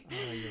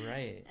 Oh, you're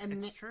right. And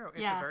it's true.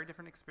 It's a very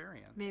different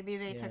experience. Maybe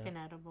they took an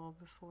edible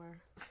before.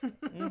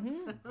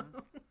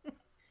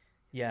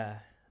 Yeah.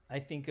 I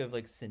think of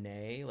like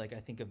Cine, like I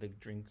think of the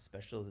drink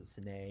specials at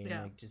Cine,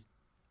 and like just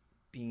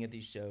being at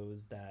these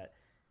shows that,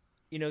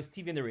 you know,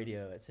 Stevie on the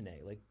radio at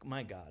Cine, like,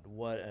 my God,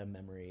 what a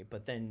memory.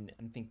 But then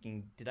I'm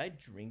thinking, did I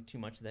drink too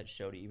much of that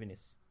show to even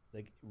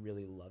like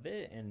really love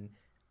it? And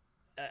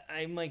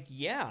I'm like,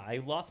 yeah,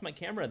 I lost my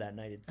camera that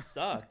night. It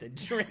sucked. I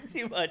drank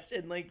too much,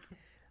 and like,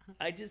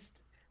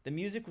 the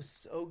music was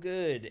so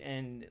good,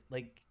 and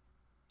like,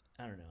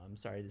 I don't know. I'm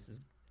sorry, this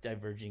is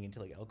diverging into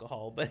like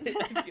alcohol, but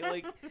I feel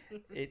like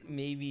it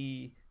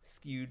maybe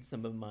skewed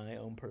some of my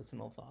own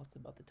personal thoughts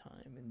about the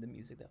time and the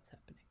music that was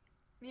happening.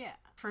 Yeah.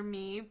 For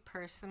me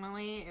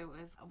personally, it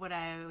was what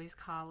I always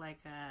call like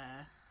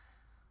a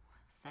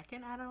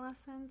second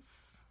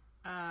adolescence,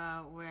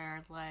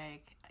 where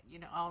like, you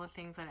know, all the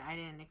things that I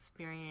didn't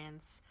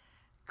experience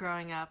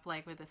growing up,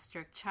 like with a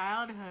strict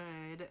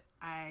childhood,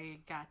 I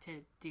got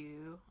to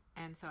do.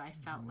 And so I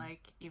felt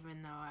like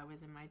even though I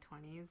was in my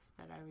 20s,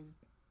 that I was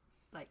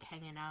like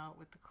hanging out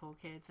with the cool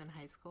kids in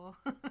high school.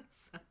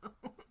 So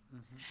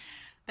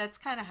that's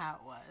kind of how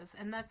it was.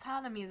 And that's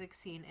how the music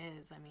scene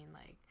is. I mean,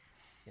 like,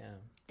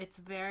 it's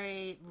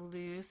very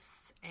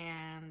loose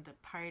and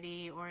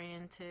party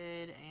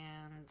oriented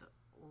and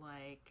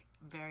like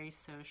very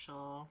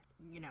social.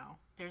 You know,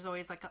 there's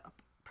always like a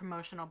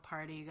promotional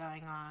party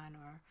going on,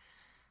 or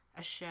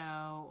a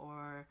show,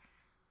 or,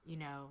 you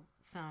know,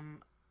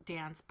 some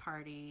dance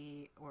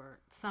party or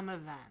some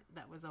event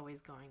that was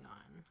always going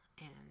on,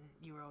 and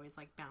you were always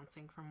like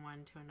bouncing from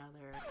one to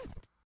another.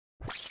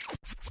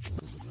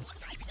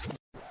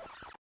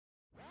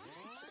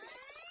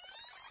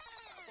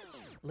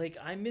 Like,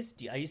 I used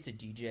to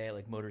DJ at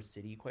like Motor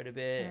City quite a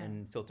bit,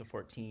 and Filter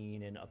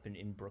 14, and up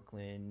in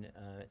Brooklyn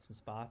at some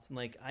spots, and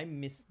like I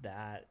miss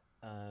that,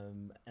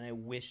 and I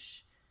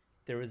wish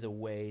there was a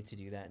way to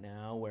do that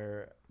now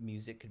where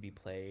music could be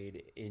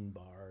played in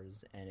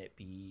bars and it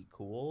be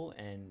cool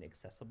and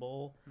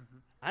accessible.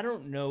 I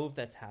don't know if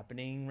that's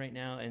happening right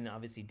now, and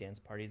obviously dance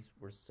parties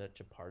were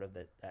such a part of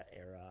that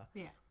era.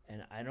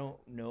 And I don't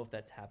know if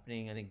that's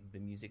happening. I think the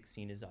music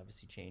scene has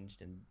obviously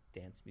changed, and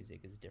dance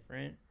music is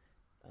different.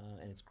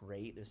 And it's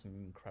great. There's some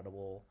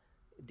incredible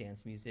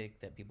dance music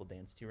that people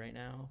dance to right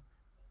now.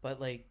 But,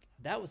 like,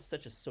 that was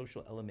such a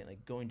social element,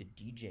 like going to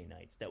DJ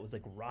nights. That was,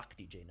 like, rock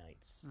DJ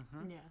nights.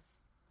 Yes.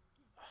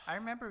 I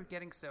remember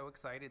getting so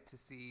excited to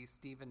see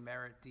Stephen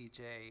Merritt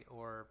DJ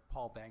or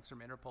Paul Banks from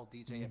Interpol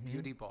DJ at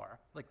Beauty Bar.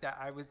 Like that,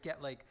 I would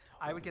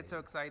get so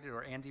excited,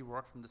 or Andy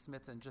Rourke from the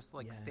Smiths, and just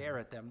like stare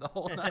at them the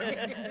whole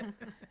night.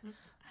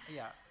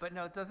 But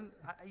no, it doesn't.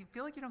 I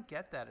feel like you don't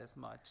get that as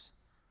much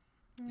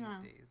these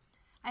days.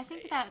 I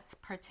think that's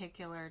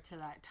particular to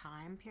that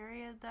time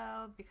period,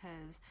 though,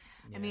 because,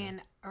 I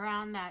mean,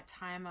 around that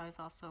time, I was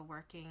also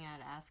working at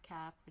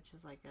ASCAP, which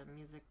is like a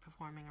music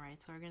performing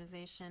rights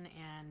organization,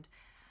 and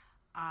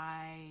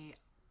I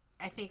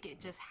think it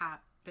just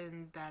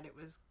been that it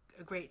was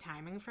a great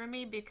timing for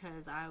me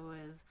because I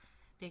was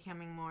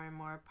becoming more and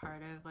more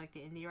part of like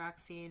the indie rock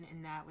scene,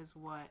 and that was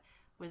what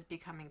was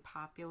becoming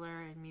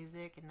popular in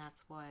music, and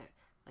that's what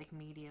like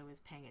media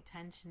was paying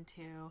attention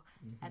to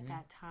at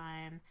that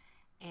time.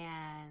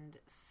 And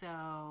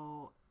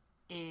so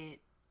it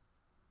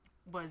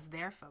was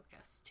their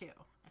focus too,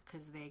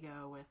 because they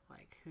go with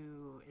like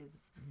who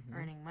is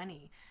earning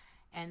money.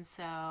 And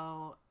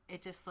so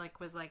it just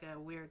like was like a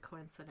weird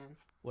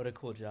coincidence. What a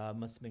cool job.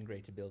 Must have been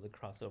great to be able to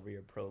cross over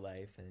your pro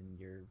life and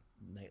your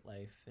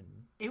nightlife. And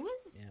it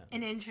was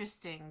an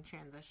interesting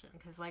transition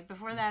because like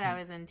before that I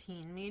was in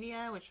teen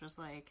media, which was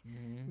like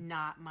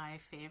not my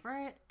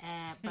favorite,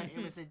 but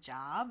it was a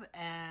job.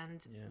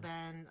 And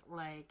then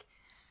like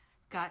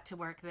got to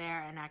work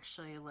there and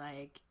actually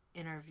like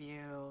interview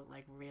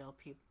like real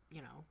people,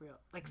 you know, real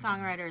like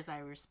songwriters I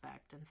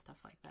respect and stuff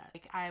like that.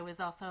 Like I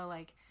was also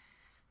like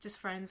just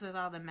friends with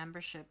all the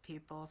membership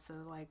people, so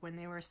like when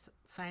they were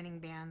signing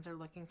bands or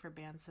looking for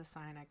bands to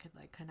sign, I could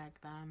like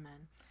connect them,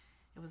 and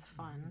it was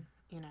fun.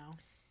 You know,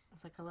 it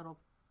was like a little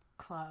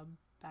club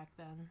back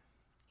then,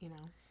 you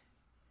know.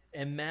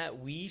 And Matt,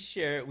 we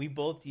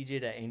both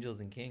DJ'd at Angels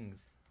and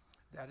Kings.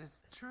 That is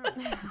true.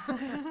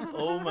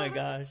 Oh my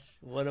gosh,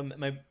 what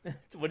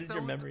is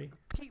your memory?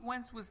 Pete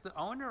Wentz was the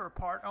owner or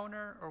part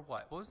owner or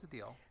what? What was the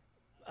deal?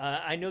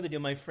 I know the deal.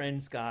 My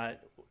friend Scott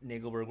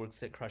Nagelberg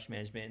works at Crush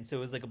Management, and so it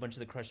was like a bunch of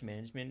the Crush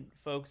Management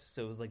folks.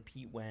 So it was like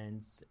Pete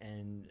Wentz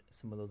and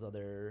some of those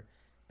other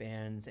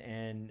bands.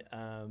 And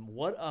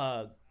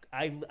I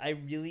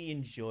really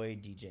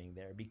enjoyed DJing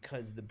there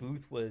because the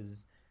booth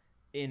was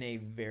in a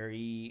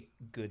very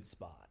good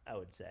spot. I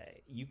would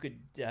say you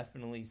could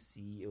definitely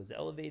see it was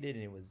elevated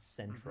and it was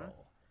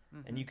central,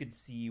 and you could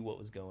see what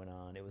was going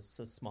on. It was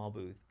a small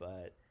booth,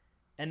 but.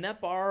 And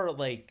that bar,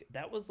 like,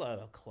 that was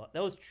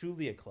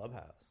truly a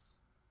clubhouse,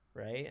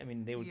 right? I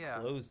mean, they would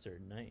close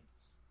certain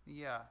nights.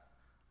 Yeah.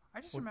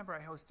 I just remember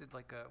I hosted,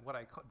 like, what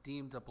I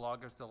deemed a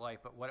blogger's delight,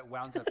 but what it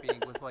wound up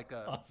being was, like,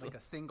 awesome. Like a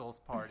singles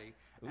party.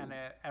 Ooh. And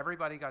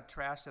everybody got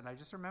trashed, and I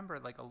just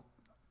remember, like,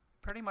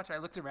 pretty much I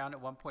looked around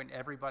at one point,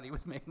 everybody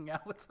was making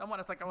out with someone.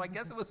 I was like, oh, I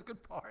guess it was a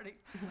good party.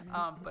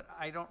 But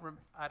I don't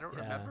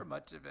remember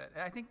much of it.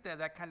 And I think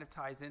that kind of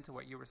ties into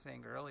what you were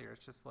saying earlier.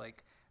 It's just,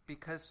 like,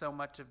 because so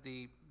much of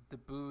the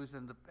booze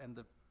and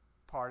the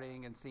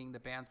partying and seeing the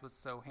bands was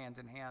so hand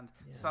in hand.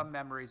 Some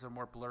memories are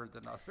more blurred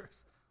than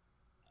others.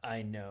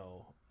 I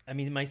know. I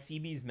mean, my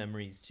CB's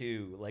memories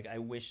too. Like, I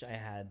wish I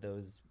had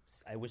those.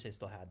 I wish I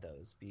still had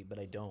those, but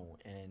I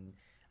don't. And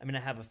I mean, I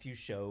have a few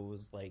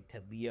shows like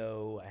Ted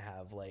Leo. I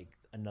have like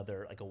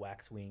another like a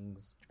Wax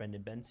Wings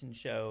Brendan Benson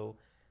show.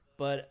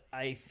 But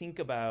I think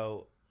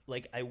about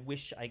like I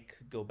wish I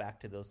could go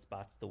back to those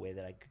spots the way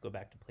that I could go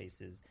back to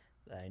places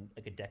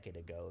like a decade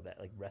ago, that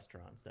like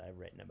restaurants that I've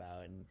written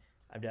about, and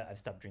I've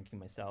stopped drinking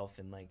myself,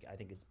 and like I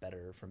think it's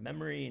better for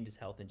memory and just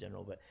health in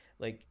general. But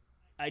like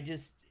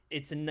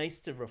it's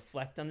nice to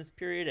reflect on this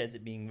period as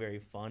it being very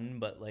fun,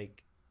 but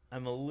like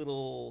I'm a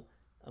little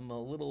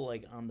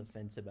like on the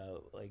fence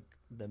about like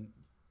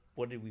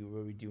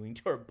were we doing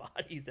to our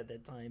bodies at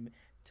that time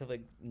to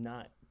like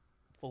not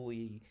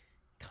fully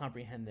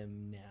comprehend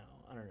them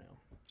now. I don't know.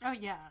 Oh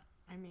yeah,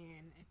 I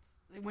mean it's.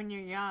 When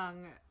you're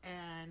young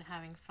and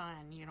having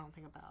fun, you don't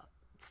think about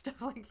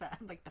stuff like that,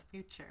 like the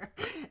future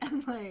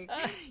and like,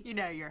 you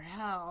know, your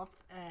health,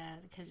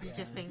 and because you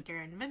just think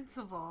you're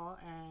invincible,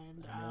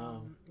 and,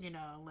 you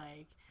know,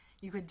 like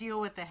you could deal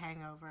with the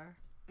hangover,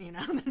 you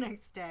know, the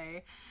next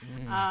day.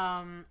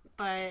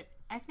 But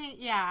I think,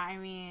 I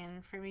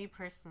mean, for me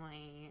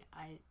personally,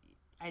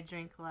 I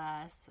drink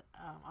less,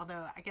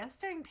 although I guess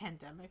during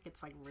pandemic,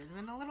 it's like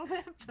risen a little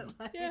bit, but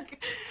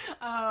like,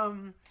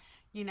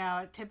 you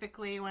know,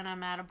 typically when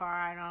I'm at a bar,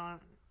 I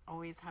don't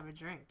always have a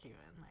drink even.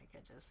 Like,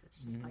 it's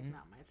just like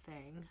not my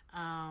thing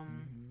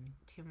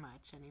too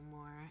much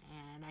anymore.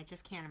 And I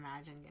just can't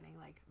imagine getting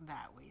like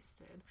that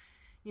wasted.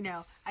 You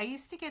know, I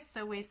used to get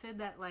so wasted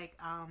that like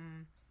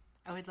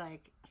I would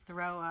like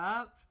throw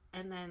up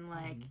and then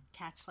like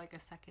catch like a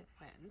second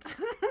wind.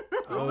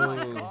 Oh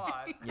my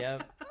God.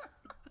 Yep.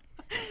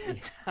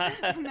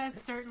 And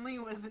that certainly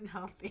wasn't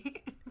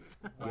healthy.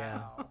 So.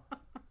 Wow.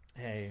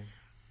 Hey.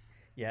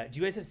 Yeah. Do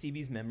you guys have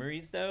CB's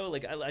memories though?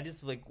 Like I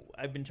just like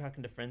I've been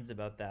talking to friends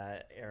about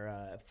that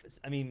era.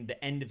 I mean,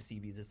 the end of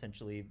CB's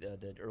essentially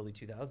the early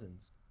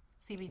 2000s.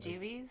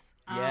 CBGBs?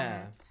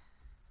 Yeah.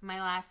 My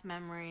last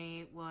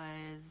memory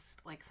was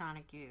like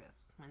Sonic Youth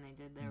when they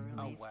did their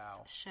release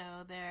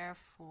show there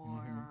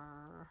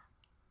for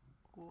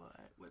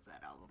what was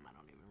that album? I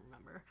don't even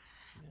remember.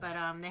 Yeah.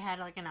 But they had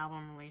like an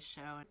album release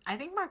show. I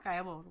think Mark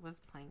Ibold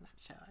was playing that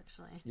show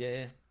actually.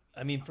 Yeah.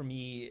 I mean, for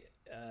me,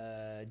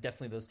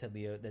 definitely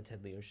the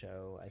Ted Leo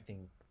show. I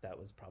think that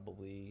was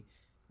probably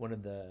one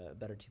of the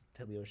better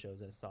Ted Leo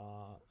shows I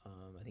saw.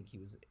 I think he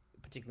was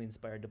particularly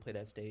inspired to play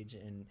that stage,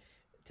 and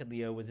Ted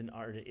Leo is an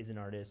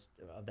artist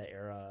of that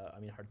era. I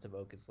mean, Hearts of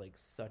Oak is like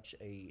such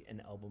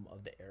an album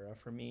of the era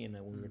for me. And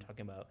when we were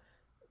talking about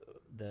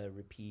the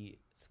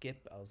repeat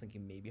skip, I was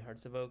thinking maybe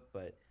Hearts of Oak,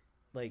 but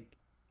like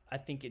I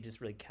think it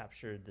just really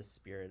captured the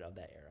spirit of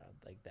that era,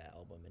 like that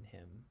album and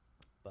him.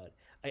 But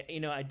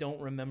I don't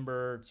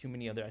remember too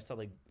many other. I saw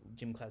like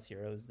Gym Class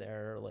Heroes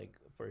there, like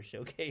for a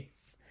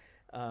showcase.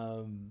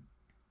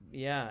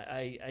 Yeah,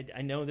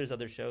 I know there's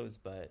other shows,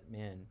 but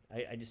man,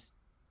 I just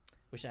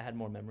wish I had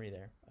more memory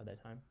there at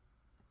that time.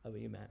 How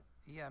about you, Matt?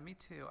 Yeah, me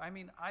too. I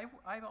mean,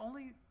 I've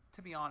only,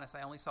 to be honest,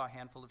 I only saw a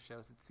handful of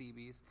shows at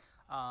CB's.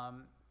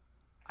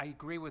 I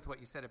agree with what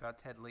you said about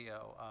Ted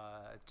Leo,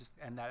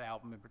 and that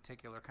album in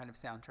particular, kind of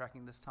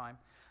soundtracking this time.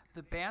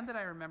 The band that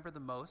I remember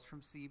the most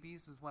from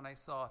CB's was when I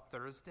saw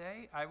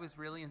Thursday. I was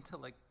really into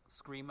like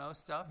screamo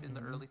stuff in the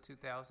early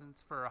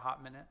 2000s for a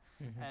hot minute,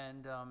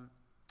 and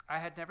I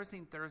had never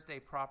seen Thursday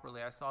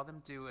properly. I saw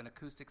them do an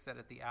acoustic set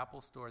at the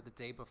Apple Store the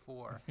day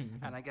before,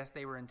 and I guess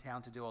they were in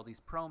town to do all these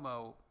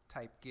promo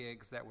type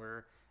gigs that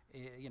were,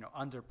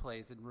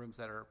 underplays in rooms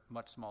that are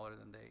much smaller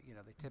than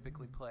they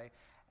typically play.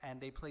 And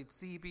they played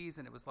CB's,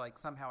 and it was like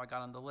somehow I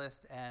got on the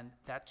list, and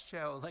that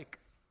show, like,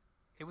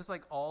 it was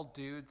like all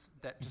dudes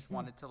that just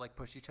wanted to like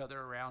push each other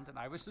around, and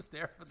I was just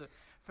there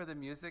for the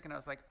music, and I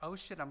was like, oh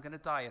shit, I'm gonna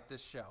die at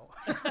this show.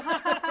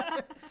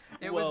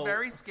 It was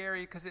very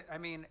scary because it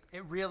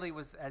really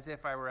was as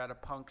if I were at a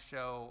punk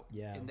show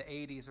in the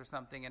 80s or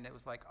something, and it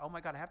was like, oh my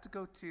god, I have to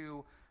go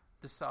to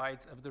the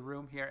sides of the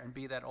room here and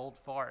be that old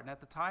fart. And at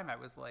the time I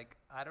was like,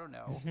 I don't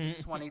know,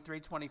 23,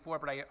 24,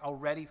 but I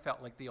already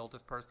felt like the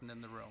oldest person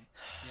in the room,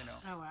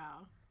 Oh,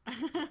 wow.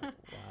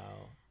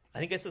 Wow. I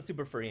think I saw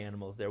Super Furry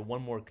Animals there.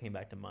 One more came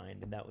back to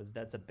mind, and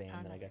that's a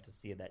band that I got to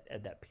see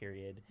at that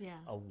period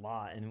a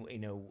lot. And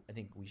I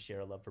think we share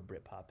a love for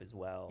Britpop as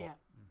well. Yeah.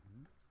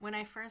 When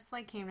I first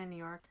came to New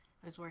York,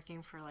 I was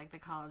working for the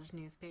college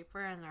newspaper,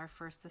 and our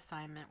first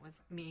assignment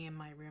was me and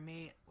my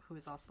roommate, who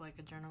was also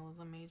a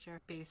journalism major,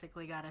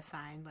 basically got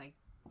assigned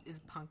is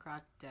punk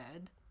rock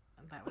dead?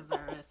 That was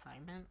our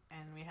assignment,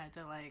 and we had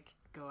to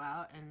go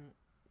out and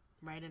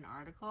write an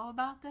article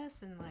about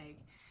this. And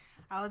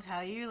I will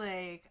tell you,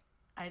 I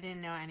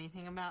didn't know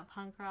anything about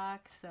punk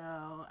rock, so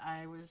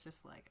I was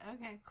just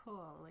okay,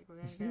 cool. We're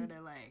gonna go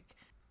to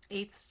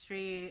 8th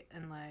Street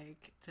and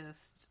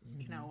just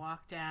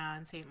walk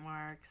down St.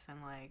 Mark's and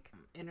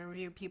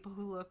interview people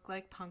who look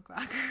like punk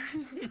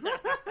rockers.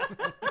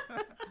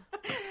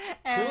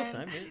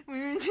 And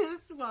we would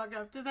just walk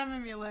up to them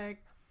and be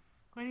like,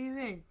 what do you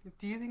think?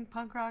 Do you think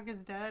punk rock is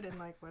dead? And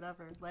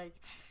whatever,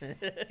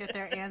 get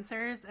their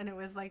answers. And it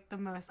was the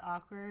most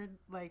awkward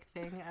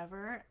thing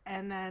ever.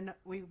 And then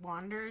we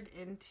wandered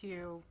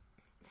into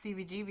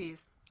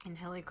CBGB's, and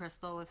Hilly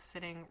Crystal was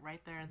sitting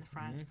right there in the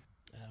front.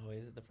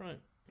 Always at the front.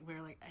 We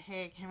were like,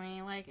 hey, can we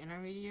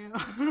interview you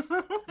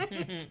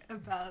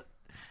about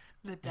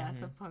the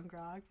death of punk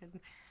rock? And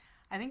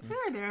I think we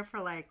were there for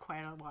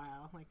quite a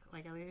while,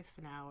 at least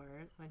an hour,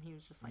 when he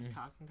was just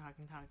talking.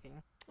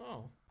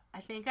 Oh. I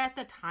think at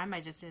the time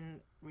I just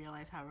didn't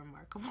realize how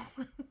remarkable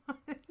it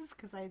was,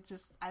 because I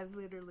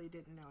literally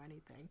didn't know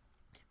anything.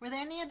 Were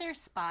there any other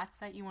spots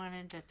that you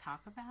wanted to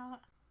talk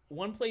about?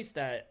 One place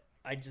that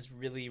I just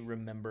really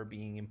remember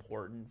being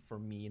important for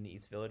me in the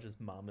East Village was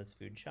Mama's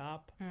Food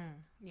Shop.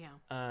 Yeah.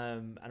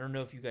 I don't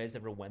know if you guys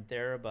ever went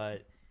there,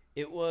 but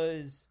it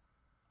was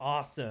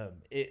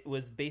awesome. It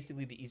was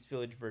basically the East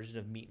Village version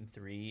of Meat and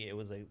Three. It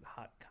was a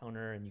hot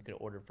counter, and you could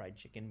order fried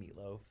chicken,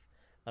 meatloaf,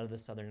 a lot of the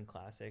Southern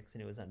classics,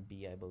 and it was on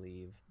B, I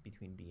believe,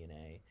 between B and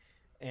A.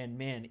 And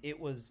man,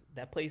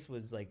 that place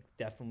was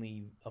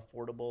definitely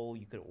affordable.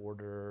 You could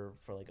order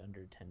for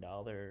under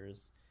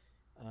 $10.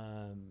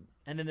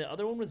 And then the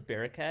other one was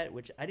Bearcat,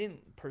 which I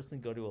didn't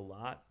personally go to a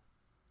lot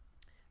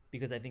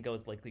because I think I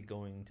was likely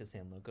going to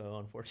San Loco,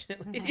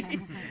 unfortunately.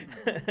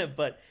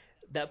 But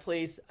that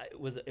place it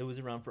was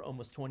around for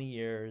almost 20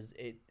 years.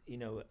 It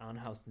on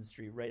Houston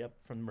Street, right up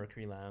from the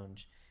Mercury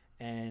Lounge,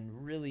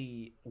 and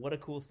really, what a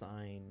cool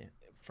sign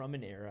from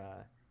an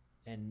era.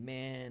 And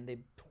man, they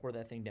tore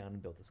that thing down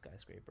and built a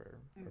skyscraper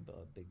or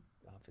a big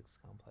office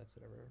complex,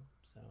 whatever.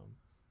 So,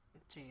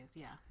 jeez,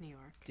 yeah, New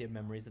York. Do you have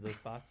memories of those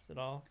spots at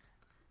all?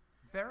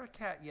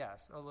 Bearcat,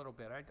 yes, a little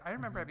bit. I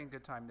remember having a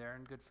good time there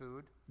and good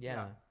food.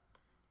 Yeah,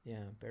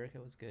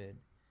 Bearcat was good.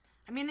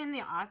 I mean, in the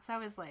aughts, I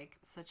was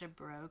such a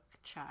broke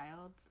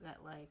child that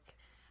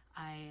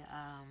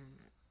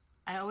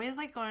I always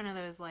going to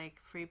those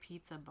free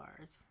pizza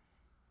bars.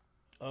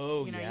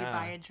 Oh, you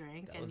buy a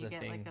drink and you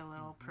get thing. A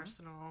little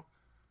personal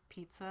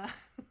pizza.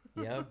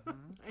 Yep,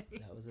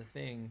 that was a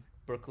thing.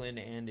 Brooklyn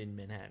and in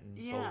Manhattan.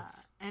 Yeah,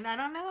 both. And I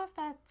don't know if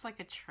that's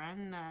a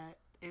trend that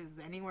is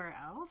anywhere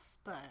else,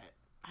 but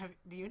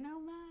do you know,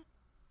 Matt?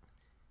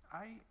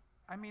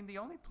 I mean, the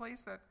only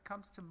place that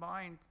comes to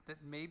mind that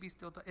maybe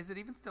still is it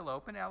even still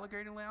open?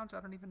 Alligator Lounge? I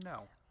don't even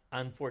know.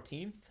 On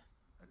 14th?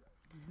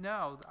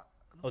 No.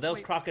 Oh, that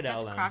was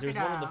Crocodile Lounge. Crocodile. There's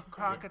one on the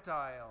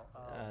Crocodile.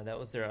 that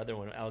was their other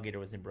one. Alligator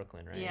was in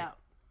Brooklyn, right? Yeah.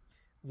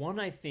 One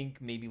I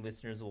think maybe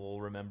listeners will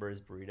remember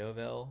is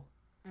Burritoville.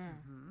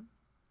 Mm-hmm.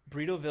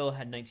 Burritoville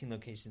had 19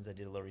 locations. I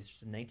did a little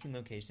research. 19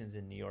 locations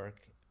in New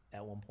York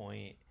at one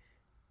point.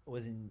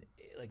 Was in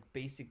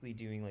basically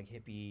doing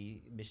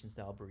hippie mission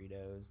style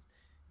burritos,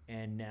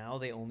 and now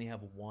they only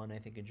have one, I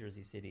think, in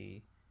Jersey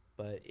City,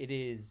 But it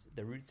is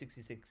the Route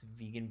 66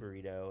 vegan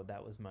burrito.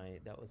 That was my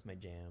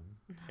jam.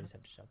 I just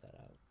have to shout that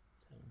out.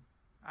 So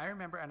I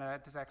remember, and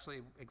that is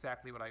actually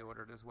exactly what I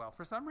ordered as well.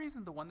 For some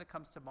reason, the one that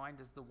comes to mind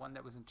is the one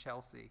that was in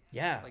Chelsea.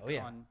 Yeah,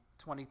 on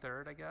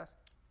 23rd, I guess.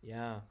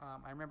 Yeah.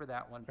 I remember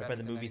that one right better by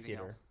the than movie anything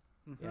theater. else.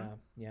 Mm-hmm.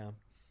 Yeah.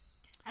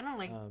 I don't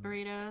like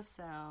burritos,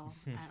 so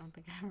I don't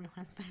think I ever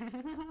went there.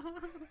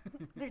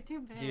 They're too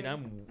big. Dude,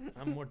 I'm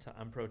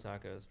pro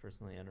tacos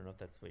personally. I don't know if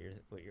that's where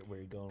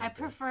you're going. I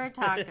prefer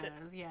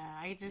tacos. Yeah,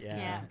 I just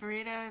can't.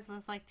 Burritos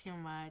is like too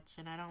much,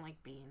 and I don't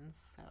like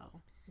beans, so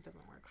it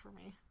doesn't work for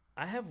me.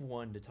 I have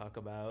one to talk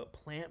about,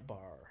 Plant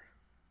Bar.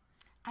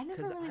 I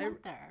never really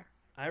went there.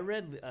 I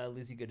read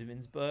Lizzie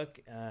Goodman's book,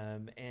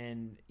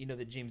 and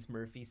the James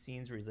Murphy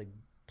scenes where he's like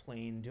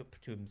playing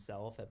to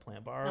himself at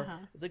Plant Bar.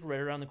 It's like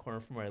right around the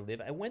corner from where I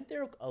live. I went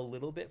there a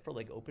little bit for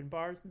like open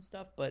bars and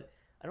stuff, but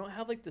I don't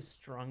have like the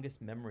strongest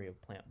memory of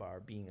Plant Bar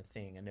being a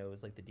thing. I know it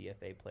was like the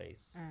DFA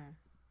place.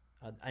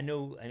 I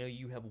know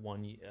you have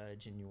one,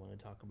 Jen, you want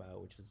to talk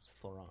about, which was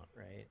Florent,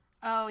 right?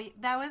 Oh,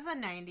 that was a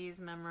 90s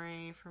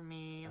memory for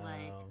me,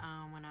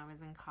 when I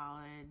was in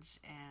college,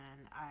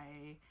 and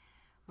I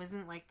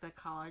wasn't like the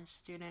college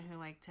student who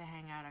liked to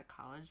hang out at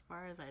college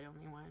bars. I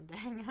only wanted to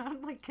hang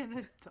out like in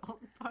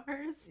adult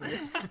bars.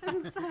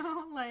 And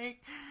so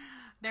like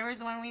there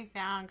was one we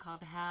found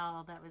called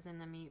Hell that was in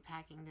the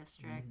meatpacking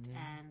district,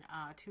 and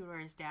 2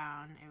 doors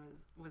down it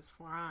was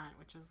Florent,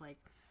 which was like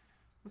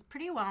It's a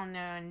pretty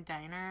well-known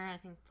diner. I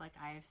think like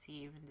IFC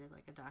even did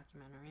like a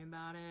documentary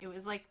about it. It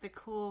was like the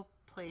cool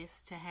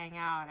place to hang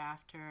out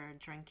after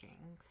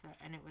drinking. So,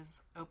 and it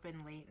was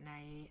open late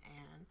night,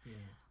 and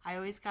I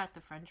always got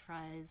the French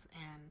fries,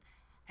 and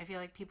I feel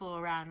like people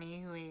around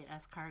me who ate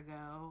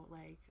escargot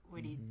like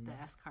would eat the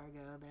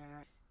escargot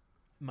there.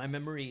 My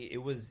memory,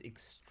 it was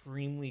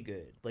extremely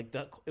good. Like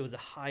it was a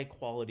high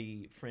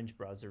quality French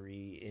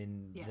brasserie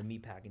in the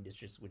meatpacking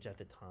districts, which at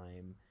the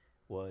time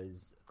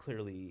was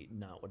clearly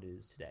not what it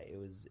is today.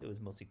 It was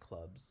mostly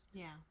clubs,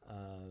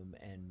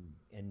 and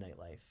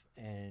nightlife,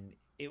 and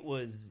it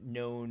was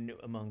known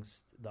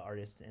amongst the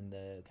artists and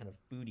the kind of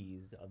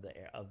foodies of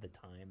the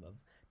time of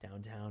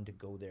downtown to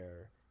go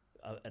there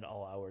at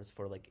all hours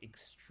for like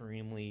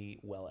extremely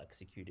well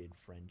executed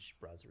French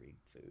brasserie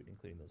food,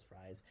 including those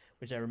fries,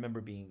 which I remember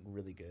being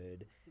really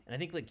good. And I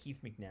think like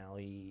Keith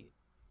McNally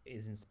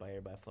is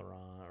inspired by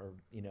Florent, or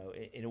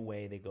in a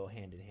way they go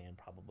hand in hand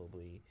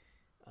probably.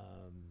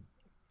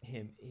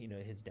 Him,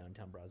 his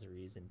downtown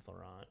brasseries in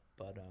Florent,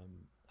 but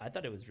I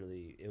thought it's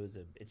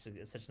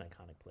such an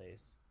iconic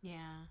place.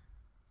 Yeah,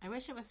 I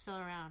wish it was still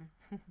around.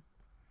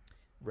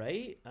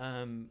 Right?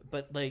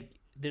 But like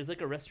there's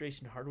like a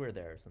Restoration Hardware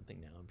there or something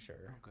now, I'm sure.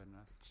 Oh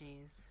goodness.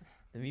 Jeez.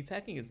 The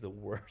meatpacking is the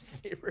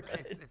worst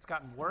neighborhood. It's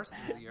gotten worse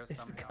through the years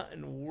somehow. It's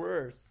gotten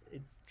worse.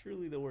 It's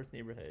truly the worst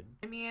neighborhood.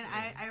 I mean,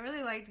 I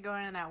really liked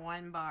going to that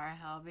one bar,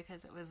 Hell,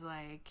 because it was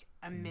like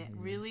a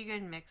really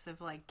good mix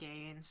of like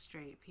gay and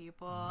straight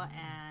people,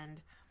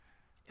 and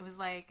it was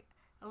like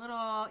a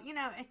little,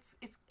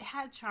 it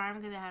had charm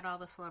because it had all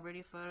the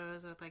celebrity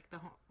photos with like the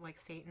like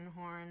Satan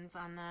horns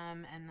on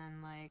them, and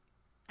then like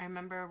I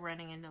remember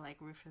running into like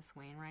Rufus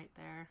Wainwright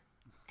there,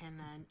 and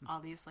then all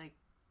these like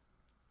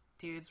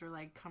dudes were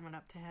like coming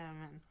up to him,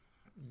 and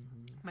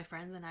my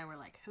friends and I were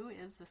like, who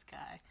is this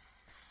guy?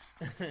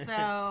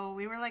 So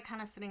we were like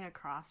kind of sitting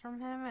across from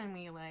him, and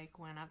we like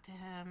went up to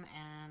him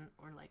and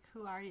we're like,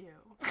 who are you?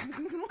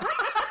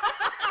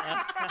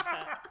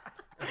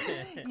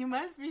 You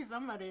must be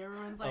somebody.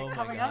 Everyone's like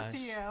coming up to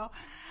you.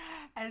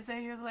 And so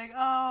he was like,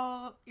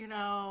 oh,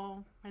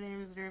 my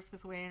name is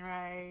Rufus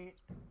Wainwright.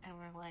 And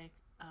we're like,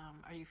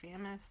 are you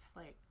famous?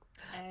 Like,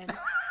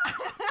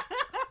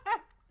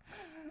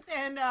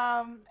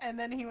 and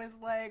then he was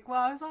like,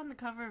 well, I was on the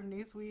cover of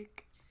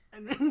Newsweek.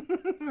 And then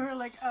we were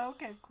like, oh,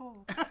 okay,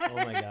 cool. Oh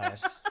my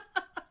gosh.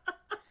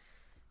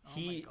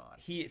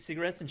 He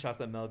Cigarettes and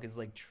Chocolate Milk is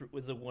like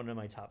was one of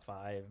my top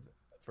 5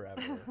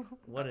 forever.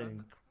 What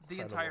an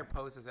the entire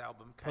Poses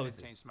album kind of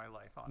changed my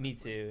life, honestly. Me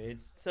too.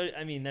 It's so,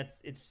 I mean,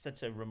 it's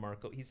such a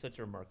remarkable, he's such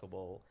a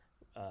remarkable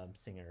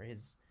singer.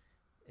 His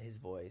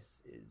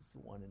voice is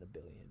 1 in a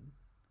billion.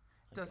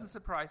 Doesn't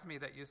surprise me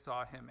that you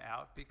saw him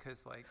out,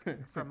 because like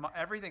from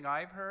everything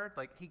I've heard,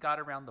 like he got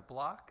around the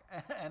block,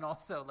 and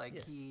also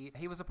like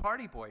he was a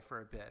party boy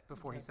for a bit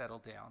before he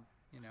settled down.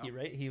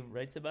 He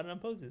writes about it on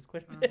Poses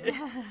quite a bit.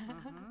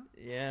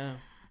 Yeah.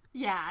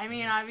 Yeah, I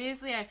mean,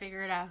 obviously I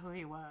figured out who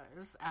he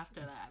was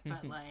after that,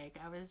 but like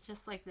I was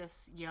just like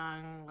this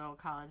young little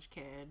college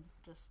kid,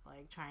 just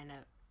like trying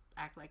to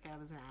act like I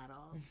was an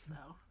adult. So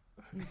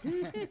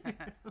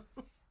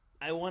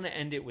I want to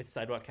end it with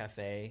Sidewalk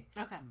Cafe.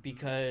 Okay.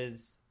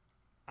 Because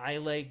I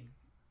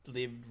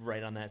lived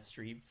right on that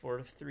street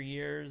for 3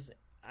 years,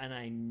 and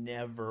I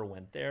never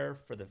went there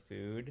for the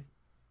food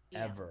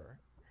ever.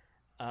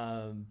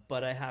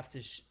 But I have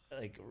to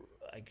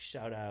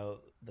shout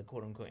out the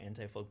quote unquote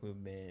anti-folk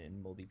movement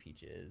and Moldy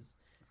Peaches.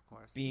 Of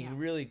course. Being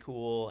really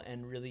cool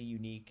and really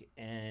unique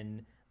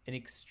and an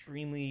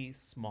extremely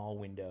small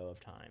window of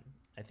time.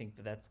 I think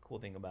that's the cool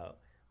thing about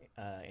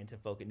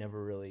anti-folk. It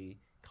never really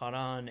caught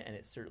on, and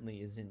it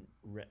certainly isn't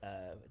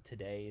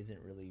today isn't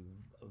really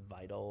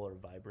vital or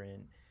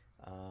vibrant.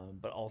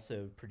 But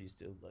also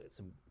produced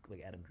some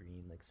like Adam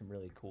Green, like some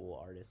really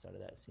cool artists out of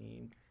that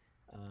scene.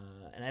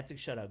 And I have to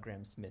shout out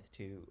Graham Smith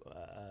too,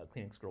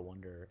 Kleenex Girl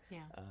Wonder,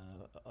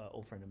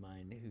 old friend of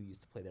mine who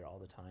used to play there all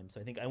the time. So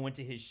I think I went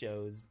to his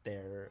shows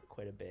there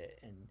quite a bit,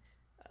 and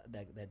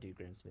that dude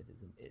Graham Smith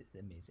is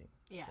amazing.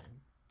 Yeah, so.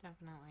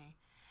 Definitely.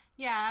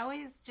 Yeah, I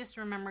always just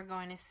remember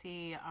going to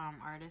see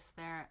artists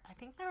there. I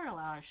think there were a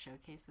lot of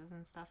showcases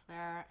and stuff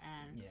there,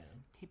 and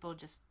people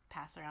just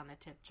pass around the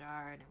tip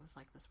jar, and it was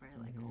like this very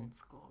like old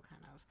school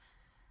kind of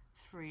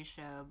free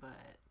show, but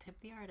tip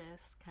the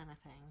artist kind of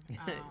thing.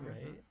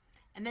 Right.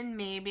 And then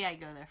maybe I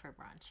go there for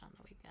brunch on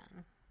the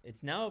weekend.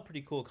 It's now a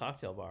pretty cool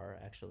cocktail bar,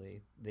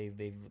 actually.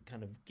 They've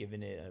kind of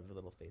given it a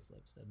little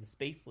facelift. So the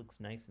space looks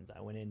nice since I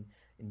went in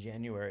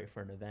January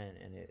for an event,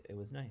 and it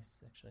was nice,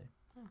 actually.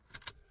 Oh.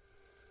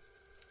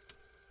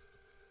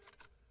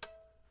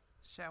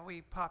 Shall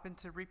we pop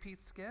into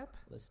Repeat Skip?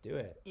 Let's do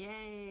it.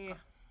 Yay!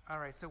 All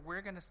right, so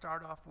we're going to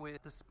start off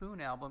with the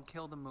Spoon album,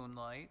 Kill the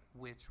Moonlight,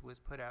 which was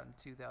put out in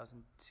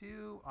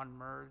 2002 on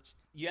Merge.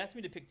 You asked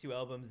me to pick two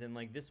albums, and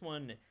like this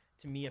one,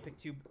 to me, I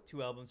picked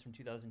two albums from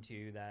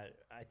 2002 that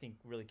I think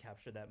really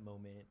capture that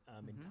moment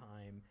in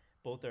time.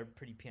 Both are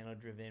pretty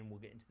piano-driven. We'll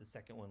get into the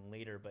second one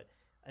later, but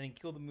I think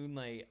Kill the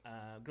Moonlight,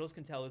 Girls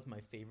Can Tell is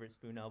my favorite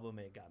Spoon album,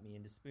 and it got me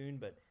into Spoon,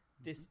 but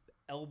this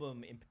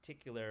album in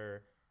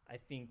particular, I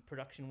think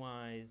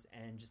production-wise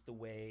and just the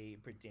way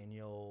Britt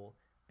Daniel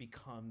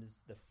becomes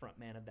the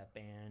frontman of that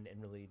band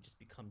and really just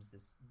becomes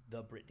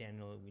the Britt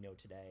Daniel we know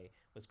today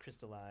was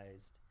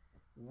crystallized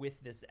with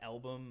this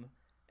album.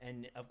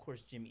 And of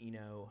course, Jim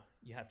Eno,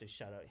 you have to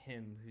shout out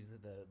him, who's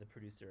the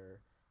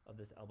producer of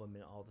this album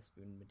and all the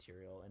Spoon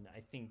material. And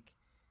I think,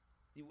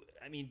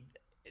 I mean,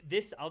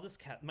 this,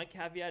 my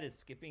caveat is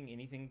skipping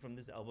anything from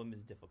this album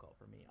is difficult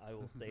for me. I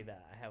will say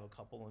that. I have a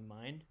couple in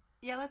mind.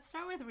 Yeah, let's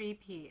start with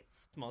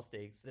repeats. Small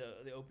Stakes,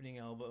 the opening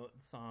album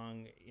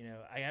song, you know,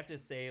 I have to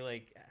say,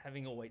 like,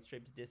 having a White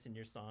Stripes diss in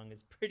your song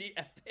is pretty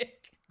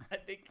epic. I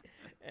think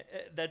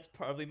that's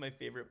probably my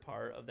favorite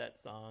part of that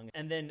song.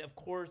 And then, of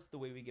course, The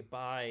Way We Get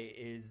By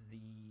is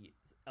the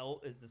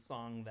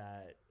song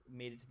that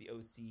made it to the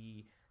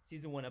OC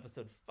season 1,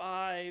 episode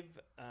 5,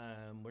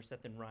 where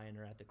Seth and Ryan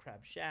are at the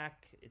Crab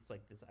Shack. It's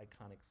like this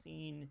iconic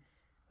scene.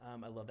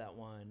 I love that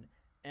one.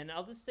 And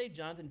I'll just say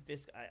Jonathan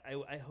Fisk,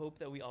 I hope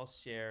that we all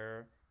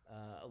share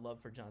a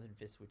love for Jonathan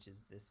Fisk, which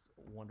is this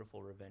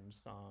wonderful revenge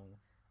song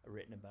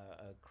written about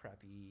a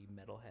crappy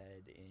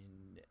metalhead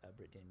in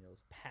Britt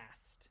Daniel's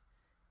past.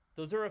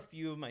 Those are a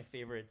few of my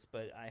favorites,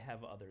 but I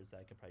have others that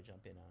I could probably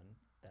jump in on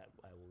that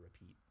I will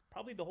repeat.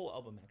 Probably the whole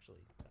album,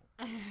 actually.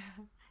 So.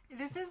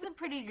 This is a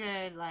pretty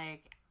good,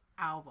 like,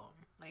 album,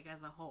 like,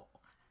 as a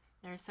whole.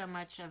 There's so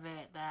much of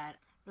it that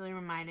really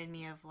reminded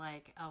me of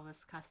like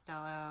Elvis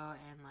Costello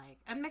and like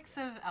a mix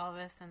of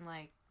Elvis and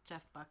like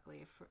Jeff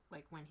Buckley for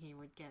like when he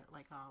would get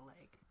like all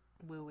like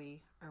wooey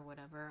or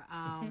whatever.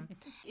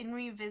 In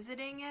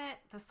revisiting it,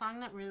 the song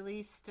that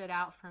really stood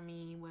out for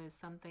me was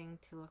Something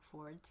to Look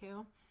Forward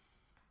to,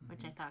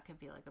 which I thought could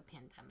be like a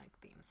pandemic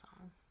theme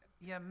song.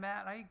 Yeah,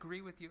 Matt, I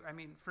agree with you. I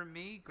mean, for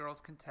me, Girls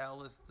Can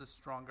Tell is the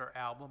stronger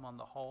album on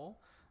the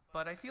whole,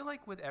 but I feel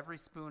like with every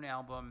Spoon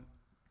album,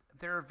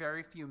 there are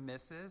very few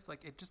misses.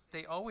 Like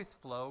they always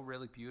flow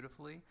really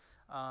beautifully.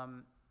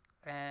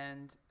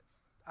 And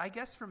I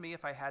guess for me,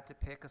 if I had to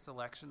pick a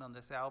selection on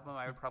this album,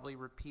 I would probably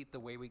repeat The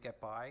Way We Get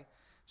By,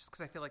 just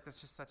because I feel like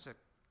that's just such a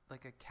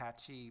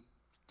catchy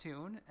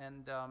tune.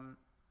 And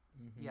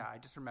yeah, I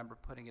just remember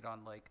putting it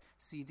on like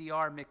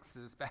CDR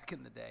mixes back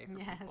in the day for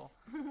people.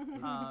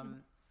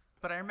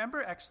 But I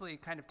remember actually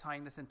kind of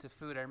tying this into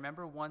food. I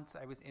remember once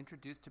I was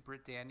introduced to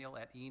Britt Daniel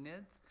at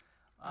Enid's.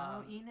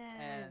 Enid's.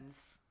 And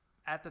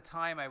at the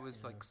time, I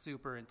was like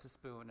super into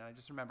Spoon, and I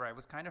just remember I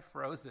was kind of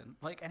frozen.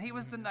 Like, and he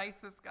was the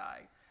nicest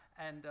guy,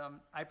 and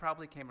I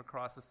probably came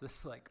across as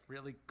this like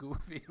really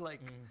goofy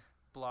like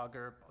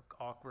blogger,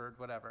 awkward,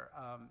 whatever.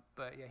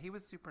 But yeah, he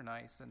was super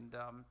nice, and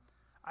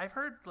I've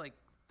heard like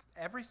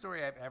every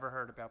story I've ever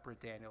heard about Britt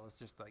Daniel is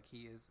just like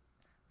he is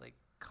like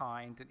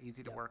kind and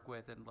easy to work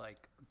with, and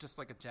like just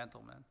like a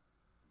gentleman.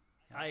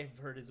 Yeah. I've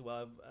heard as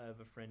well. I have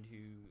a friend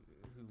who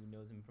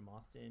knows him from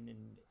Austin,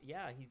 and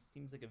yeah, he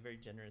seems like a very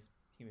generous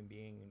human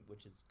being,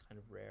 which is kind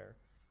of rare.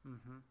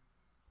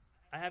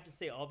 I have to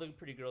say, All the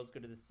Pretty Girls Go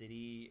to the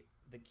City,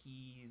 the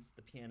keys,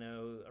 the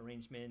piano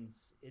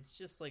arrangements, it's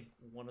just like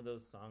one of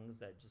those songs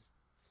that just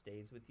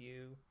stays with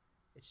you.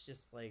 It's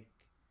just like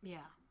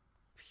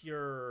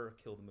pure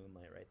Kill the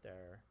Moonlight right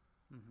there.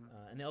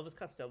 And the Elvis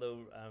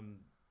Costello,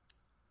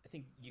 I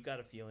think You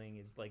Got a Feeling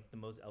is like the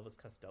most Elvis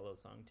Costello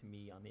song to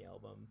me on the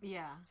album.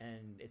 Yeah.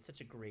 And it's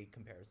such a great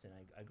comparison.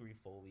 I agree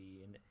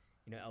fully. And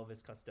you know,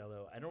 Elvis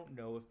Costello, I don't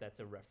know if that's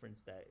a reference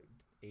that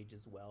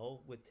ages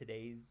well with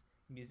today's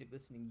music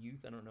listening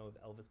youth. I don't know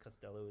if Elvis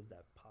Costello is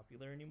that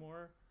popular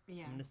anymore.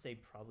 Yeah. I'm going to say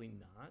probably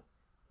not.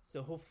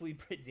 So hopefully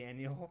Britt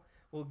Daniel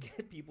will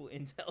get people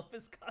into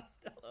Elvis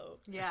Costello.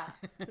 Yeah,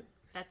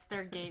 that's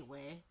their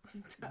gateway.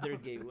 Their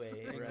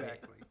gateway, right?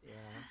 Exactly. Yeah.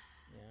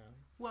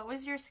 What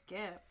was your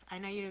skip? I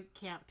know you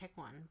can't pick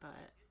one,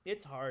 but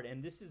It's hard,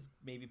 and this is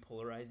maybe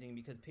polarizing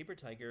because Paper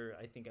Tiger,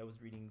 I think I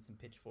was reading some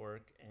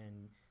Pitchfork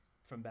and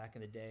from back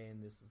in the day,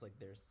 and this was like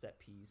their set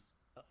piece.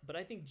 But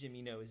I think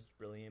Jimeno is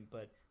brilliant,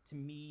 but to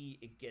me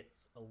it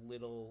gets a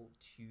little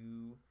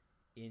too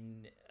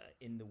in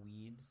the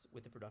weeds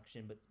with the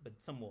production,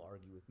 but some will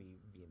argue with me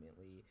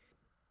vehemently.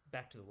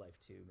 Back to the Life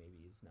 2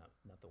 maybe is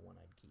not the one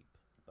I'd keep,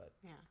 but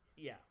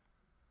yeah.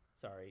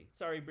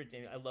 Sorry, Britt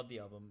Daniel. I love the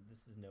album.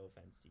 This is no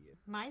offense to you.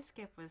 my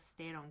skip was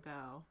Stay Don't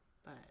Go,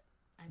 but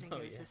I think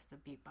it was just the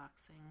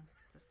beatboxing.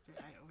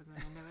 I wasn't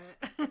into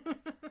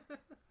it.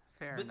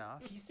 Fair But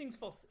enough. he sings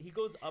false. He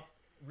goes up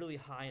really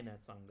high in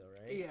that song, though,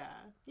 right?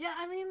 Yeah.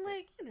 I mean,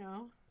 like,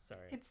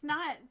 Sorry. it's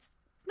not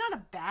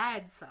a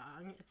bad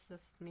song. It's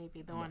just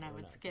maybe the one I we're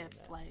would not skip,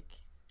 saying that. like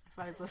if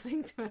I was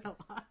listening to it a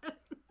lot.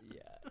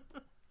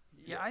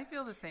 Yeah, I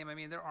feel the same. I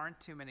mean, there aren't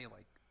too many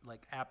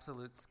like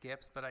absolute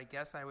skips, but I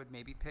guess I would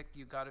maybe pick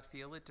You Gotta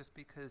Feel It just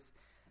because,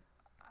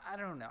 I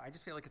don't know, I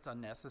just feel like it's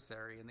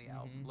unnecessary in the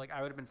album. Like,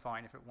 I would have been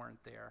fine if it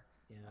weren't there.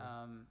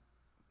 Yeah.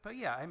 But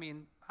yeah, I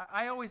mean,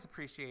 I always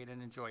appreciate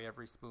and enjoy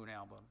every Spoon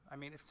album. I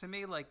mean, to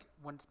me, like,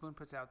 when Spoon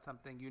puts out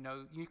something,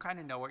 you kind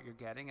of know what you're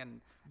getting, and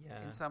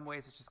in some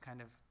ways it's just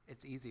kind of,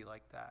 it's easy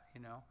like that,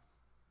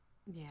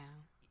 Yeah.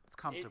 It's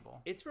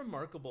comfortable. It's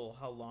remarkable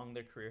how long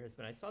their career has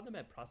been. I saw them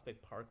at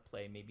Prospect Park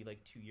play maybe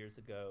like 2 years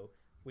ago,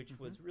 which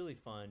was really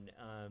fun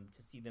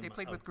to see them. They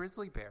played with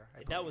Grizzly Bear.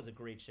 That was a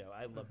great show.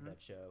 I loved that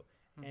show.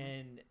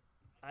 And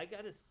I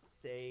gotta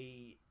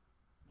say,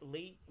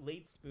 late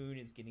Spoon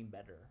is getting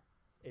better.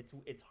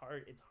 It's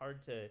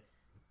hard to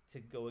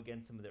go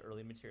against some of the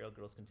early material.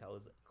 Girls Can Tell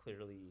is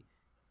clearly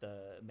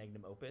the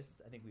magnum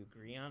opus I think we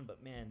agree on,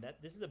 but man,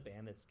 this is a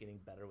band that's getting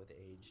better with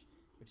age,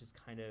 which is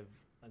kind of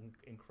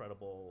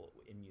incredible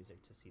in music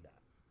to see that.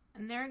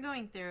 And they're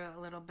going through a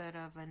little bit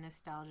of a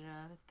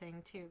nostalgia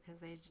thing too,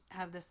 because they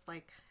have this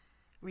like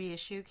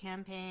reissue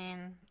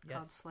campaign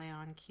called Slay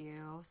on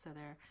Cue. So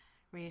they're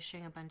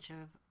reissuing a bunch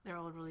of their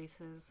old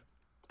releases,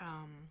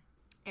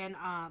 and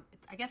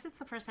I guess it's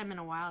the first time in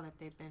a while that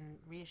they've been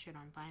reissued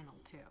on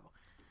vinyl too.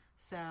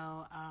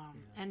 So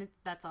and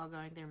that's all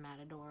going through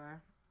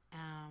Matador.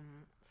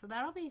 So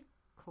that'll be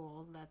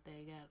cool that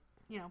they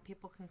get,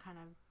 people can kind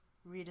of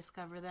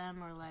rediscover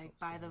them or like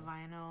buy the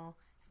vinyl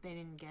if they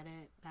didn't get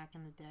it back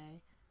in the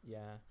day.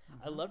 Yeah.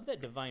 I loved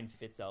that Divine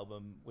Fits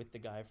album with the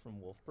guy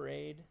from Wolf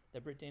Parade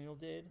that Britt Daniel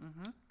did.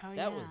 Oh,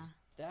 That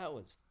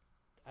was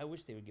I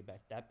wish they would get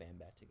that band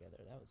back together.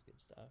 That was good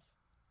stuff.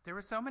 There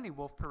were so many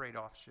Wolf Parade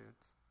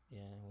offshoots.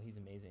 Yeah, well, he's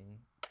amazing.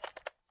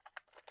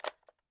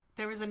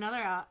 There was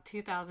another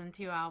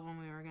 2002 album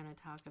we were going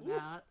to talk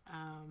about.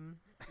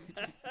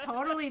 Just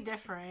totally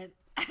different.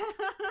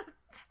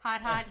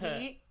 Hot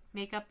Heat.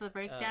 Make Up the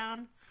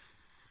Breakdown,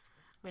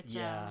 which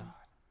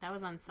that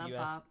was on Sub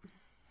Pop.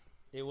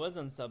 It was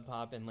on Sub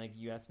Pop, and like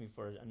you asked me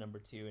for a number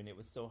 2, and it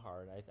was so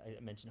hard.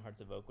 I mentioned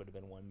Hearts of Oak would have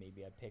been one.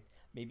 Maybe I picked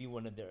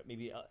one of their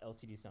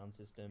LCD Sound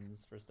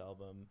System's first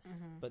album,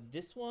 but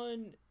this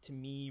one to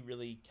me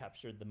really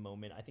captured the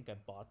moment. I think I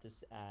bought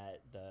this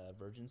at the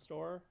Virgin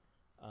store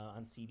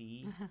on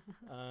CD,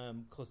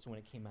 close to when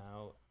it came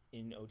out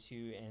in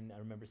 2002, and I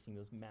remember seeing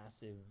those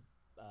massive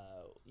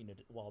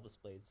wall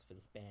displays for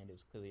this band. It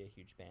was clearly a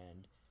huge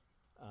band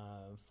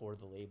for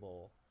the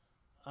label.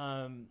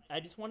 I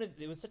just wanted,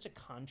 it was such a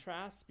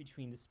contrast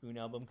between the Spoon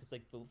album, because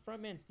like the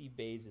frontman Steve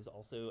Bays is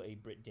also a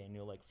Britt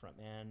Daniel like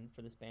frontman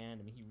for this band.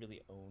 I mean, he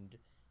really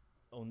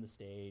owned the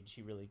stage.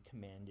 He really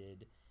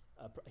commanded.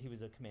 He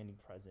was a commanding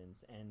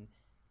presence, and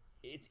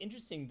it's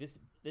interesting.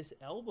 This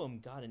album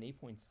got an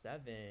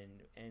 8.7,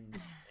 and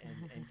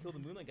Kill the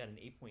Moonlight got an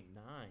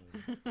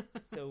 8.9.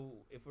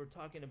 So if we're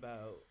talking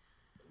about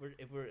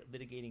if we're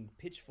litigating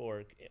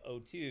Pitchfork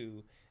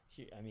 02,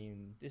 I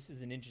mean, this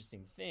is an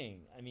interesting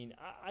thing. I mean,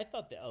 I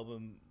thought the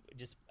album,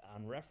 just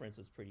on reference,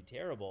 was pretty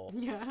terrible.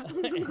 Yeah.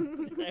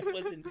 and I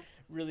wasn't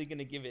really going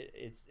to give it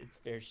its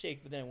fair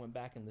shake, but then I went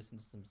back and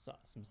listened to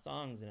some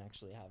songs and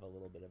actually have a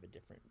little bit of a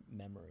different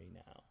memory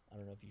now. I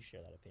don't know if you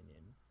share that opinion.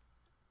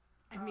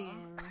 I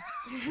mean,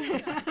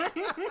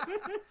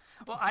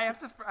 well, I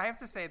have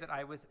to say that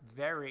I was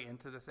very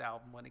into this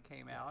album when it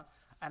came out,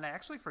 and I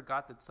actually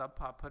forgot that Sub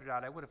Pop put it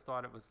out. I would have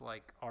thought it was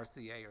like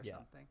RCA or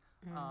something.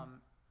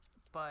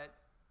 But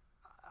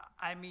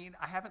I mean,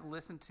 I haven't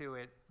listened to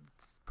it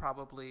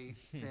probably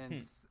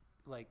since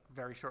like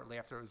very shortly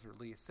after it was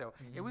released. So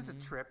it was a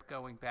trip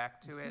going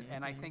back to it,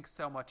 and I think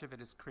so much of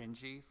it is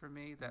cringy for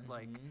me that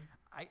like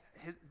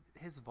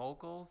his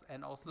vocals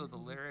and also the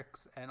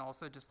lyrics, and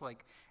also just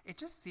like it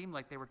just seemed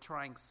like they were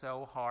trying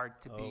so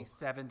hard to be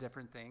 7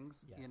 different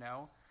things, you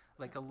know?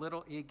 Like a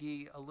little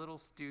Iggy, a little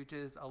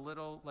Stooges, a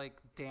little like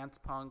dance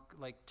punk,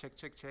 like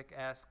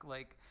Chick-esque.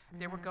 Like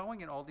they were going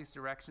in all these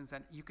directions,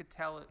 and you could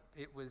tell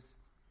it was,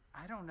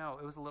 I don't know,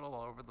 it was a little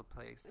all over the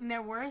place. and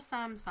there were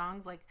some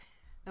songs like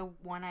the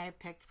one I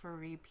picked for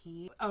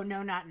repeat, Oh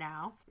No Not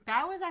Now,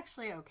 that was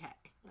actually okay.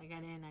 Like, I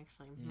didn't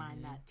actually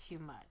mind that too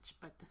much.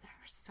 But there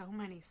are so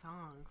many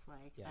songs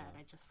like that.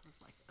 I just was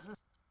like, ugh.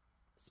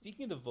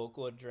 Speaking of the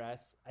vocal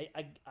address,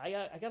 I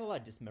got a lot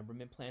of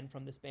Dismemberment Plan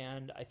from this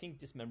band. I think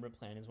Dismemberment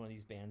Plan is one of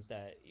these bands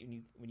that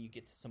when you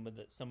get to some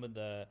of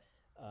the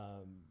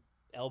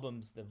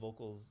albums, the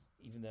vocals,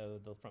 even though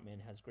the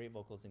frontman has great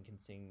vocals and can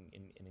sing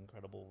in an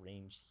incredible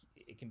range,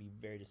 it can be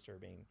very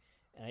disturbing.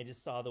 And I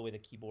just saw the way the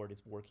keyboard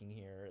is working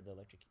here. The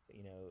electric,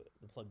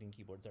 the plugged-in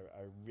keyboards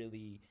are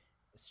really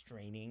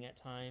straining at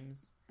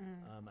times.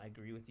 I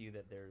agree with you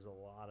that there's a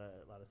lot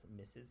of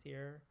misses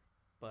here.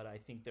 But I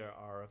think there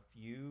are a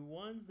few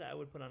ones that I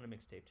would put on a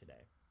mixtape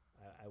today.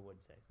 I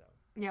would say so.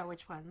 Yeah,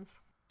 which ones?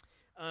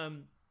 I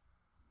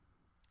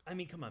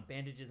mean, come on,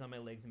 Bandages on My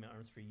Legs and My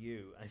Arms for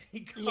You. I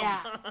mean, come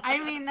on.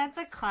 I mean, that's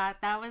a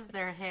that was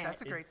their hit.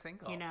 That's a great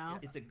single.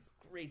 It's a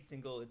great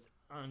single. It's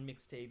on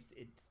mixtapes.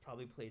 It's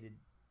probably played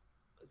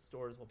at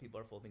stores while people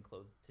are folding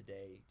clothes to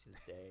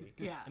this day.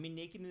 Yeah. I mean,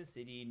 Naked in the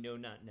City, No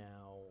Not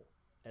Now,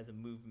 as a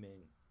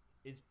movement,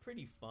 is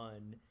pretty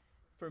fun.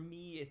 For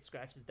me, it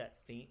scratches that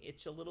faint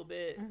itch a little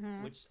bit,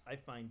 which I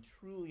find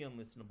truly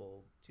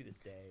unlistenable to this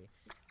day.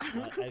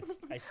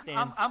 I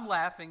stand. I'm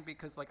laughing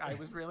because I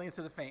was really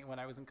into the Faint when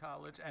I was in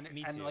college, and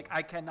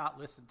I cannot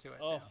listen to it.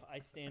 Oh, now. I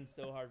stand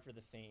so hard for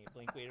the Faint.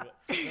 Blank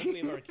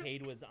Wave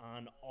Arcade was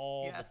on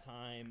all the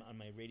time on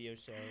my radio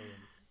show,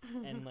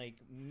 and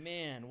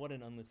man, what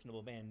an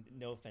unlistenable band.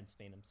 No offense,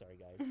 Faint. I'm sorry,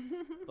 guys,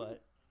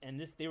 but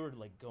they were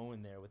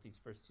going there with these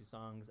first two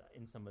songs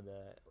in some of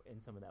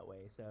that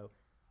way. So.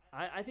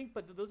 I think,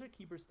 but those are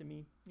keepers to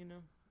me,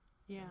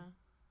 Yeah. So.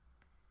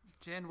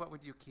 Jen, what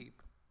would you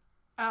keep?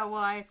 Oh,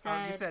 well, I said...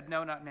 Oh, you said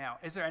No Not Now.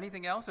 Is there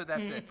anything else, or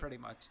that's it, pretty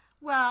much?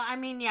 Well, I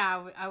mean,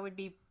 yeah, I would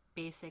be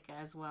basic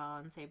as well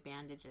and say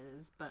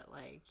Bandages, but,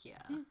 I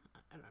don't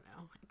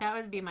know. That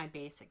would be my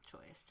basic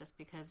choice, just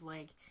because,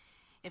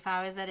 if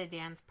I was at a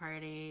dance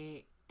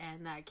party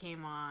and that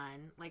came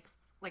on,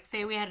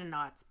 say we had a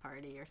Knots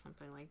party or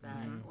something like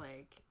that,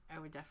 I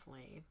would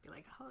definitely be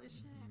like, holy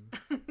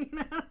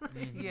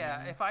shit.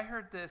 Yeah, if I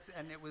heard this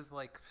and it was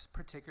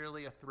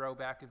particularly a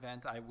throwback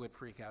event, I would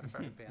freak out if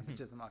I heard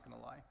Bandages, I'm not going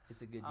to lie.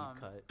 It's a good deep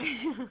cut.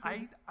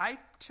 I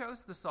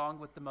chose the song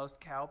with the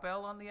most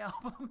cowbell on the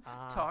album,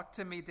 Talk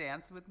to Me,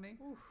 Dance with Me,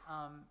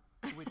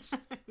 which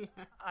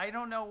I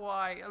don't know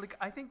why.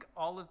 I think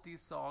all of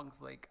these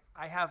songs,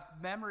 I have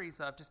memories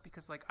of just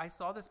because, I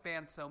saw this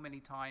band so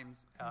many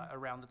times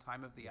around the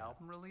time of the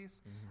album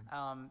release.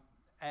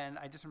 And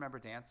I just remember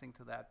dancing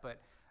to that. But,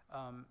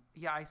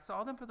 I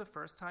saw them for the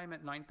first time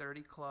at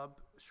 930 Club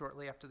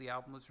shortly after the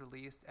album was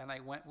released. And I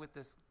went with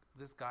this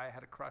guy I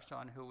had a crush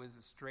on who was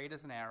as straight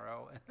as an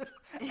arrow.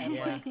 And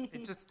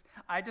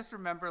I just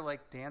remember,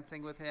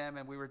 dancing with him.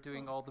 And we were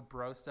doing all the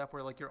bro stuff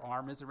where, your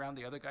arm is around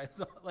the other guy's,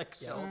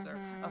 shoulder.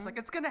 I was like,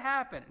 it's going to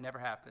happen. It never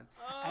happened.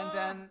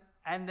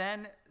 And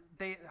then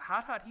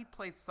Hot Heat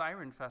played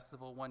Siren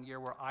Festival one year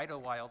where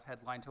Idlewild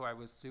headlined, who I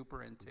was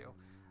super into.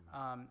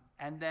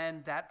 And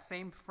then that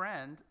same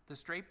friend, the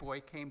straight boy,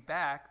 came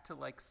back to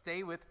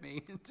stay with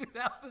me in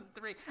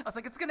 2003. I was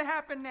like, it's going to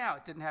happen now.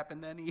 It didn't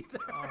happen then either.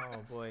 Oh,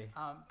 boy.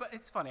 But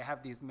it's funny. I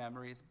have these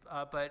memories.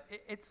 But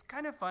it's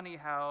kind of funny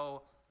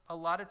how a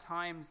lot of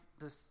times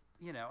this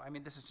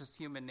is just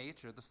human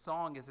nature. The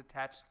song is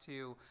attached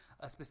to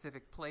a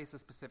specific place, a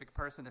specific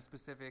person, a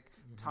specific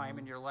time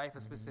in your life,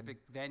 a specific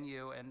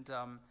venue. And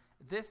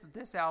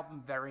this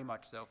album, very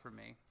much so for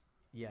me.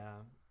 Yeah.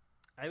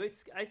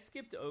 I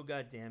skipped Oh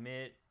God Damn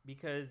It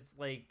because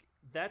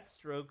that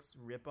Strokes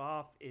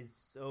ripoff is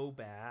so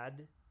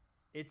bad.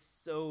 It's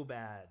so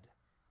bad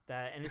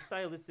and it's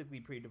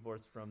stylistically pretty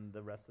divorced from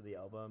the rest of the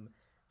album.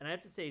 And I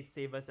have to say,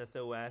 Save Us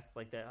SOS,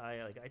 that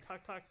I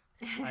talk.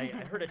 I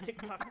heard a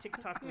tick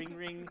tock ring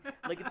ring.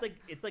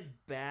 It's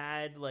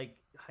bad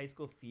high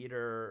school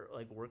theater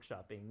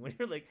workshopping when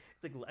you're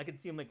I could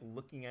see him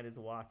looking at his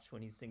watch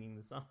when he's singing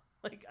the song.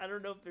 I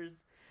don't know if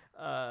there's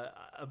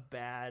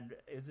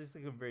it's just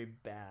a very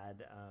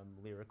bad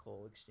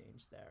lyrical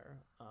exchange there.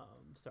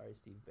 Sorry,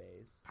 Steve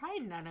Bays.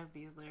 Probably none of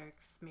these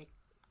lyrics make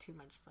too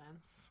much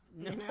sense.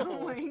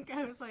 No.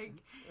 I was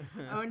like,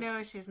 oh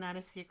no, she's not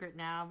a secret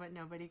now, but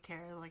nobody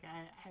cares. I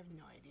have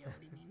no idea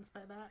what he means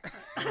by that.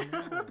 I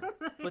know.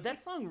 But that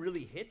song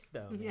really hits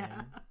though, man.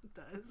 Yeah, it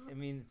does. I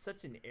mean, it's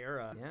such an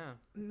era. Yeah.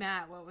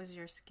 Matt, what was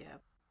your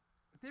skip?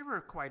 There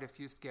were quite a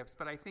few skips,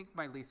 but I think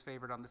my least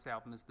favorite on this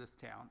album is This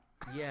Town.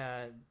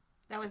 Yeah.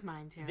 That was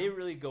mine too. They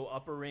really go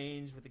up a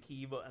range with the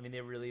key. I mean, they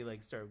really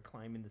start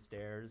climbing the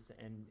stairs,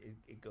 and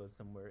it goes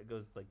somewhere. It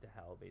goes to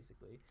hell,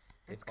 basically.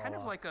 It's kind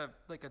of like a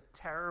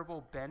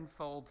terrible Ben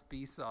Folds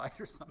B-side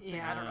or something.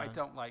 Yeah. I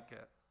don't like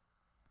it.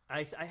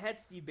 I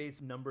had Steve Bass'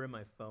 number in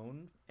my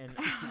phone, and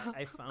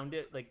I found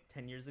it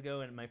 10 years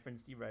ago, and my friend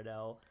Steve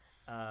Rydell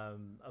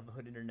of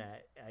Hood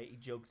Internet,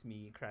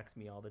 he cracks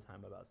me all the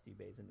time about Steve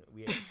Bass, and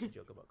we actually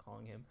joke about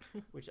calling him,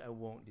 which I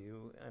won't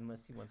do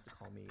unless he wants to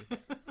call me.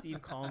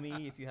 Steve, call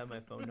me if you have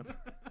my phone number.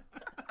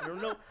 I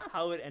don't know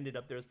how it ended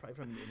up there. It was probably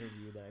from an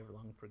interview that I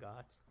long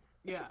forgot.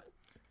 Yeah.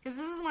 Because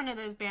this is one of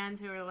those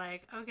bands who are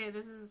like, okay,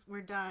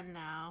 we're done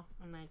now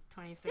in like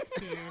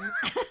 2016.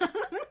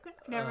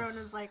 And everyone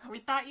was like, we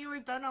thought you were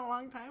done a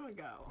long time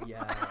ago.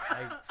 Yeah,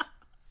 I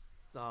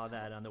saw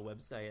that on the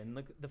website, and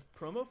look, the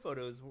promo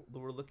photos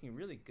were looking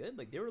really good.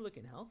 Like, they were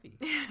looking healthy,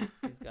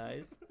 these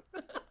guys.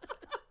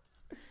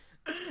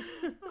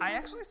 I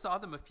actually saw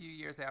them a few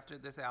years after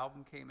this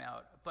album came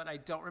out, but I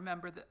don't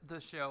remember the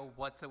show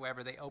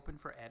whatsoever. They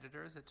opened for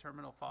Editors at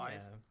Terminal 5.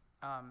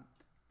 Yeah.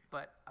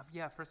 But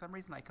for some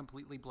reason I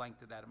completely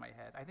blanked it out of my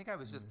head. I think I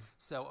was just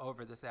so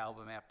over this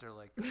album after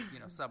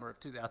summer of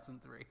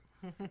 2003.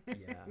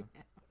 Yeah.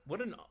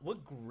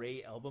 What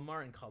great album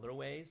art and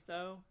colorways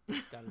though.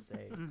 Gotta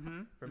say,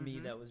 for me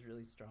that was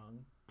really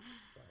strong.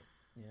 But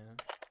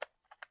yeah.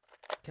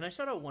 Can I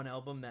shout out one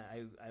album that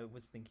I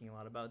was thinking a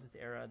lot about this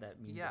era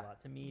that means a lot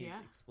to me? Yeah.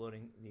 Is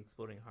the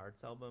Exploding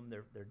Hearts album,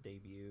 their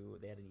debut.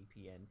 They had an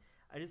EP, and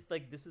I just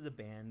this is a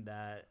band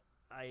that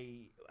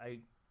I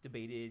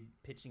debated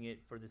pitching it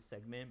for this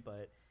segment,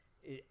 but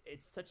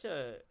it's such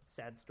a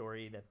sad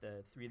story that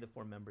the 3 of the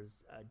 4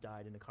 members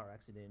died in a car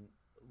accident,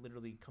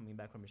 literally coming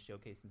back from a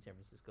showcase in San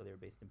Francisco. They were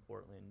based in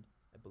Portland,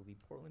 I believe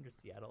Portland or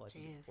Seattle. I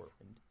think it's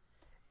Portland.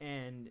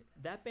 And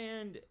that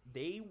band,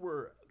 they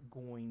were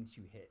going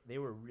to hit. They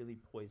were really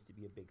poised to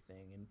be a big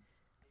thing. And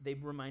they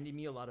reminded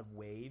me a lot of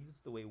Waves,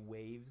 the way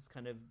Waves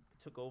kind of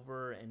took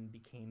over and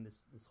became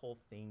this whole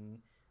thing,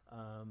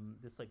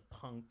 this like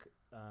punk,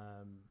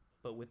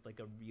 but with like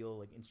a real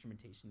like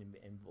instrumentation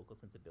and vocal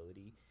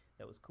sensibility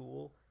that was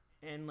cool.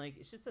 And like,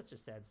 it's just such a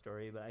sad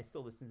story, but I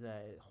still listen to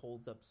that. It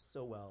holds up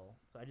so well.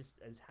 So I just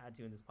had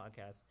to in this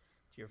podcast.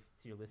 To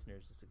your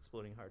listeners, just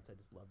Exploding Hearts, I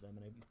just love them,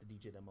 and I used to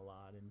DJ them a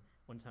lot. And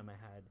one time I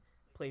had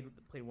played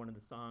one of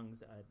the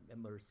songs at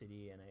Motor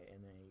City, and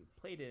I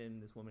played it,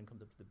 and this woman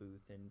comes up to the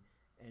booth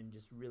and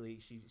just really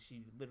she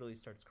literally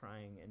starts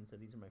crying and said,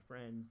 "These are my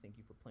friends. Thank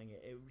you for playing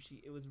it."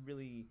 It was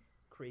really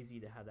crazy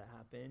to have that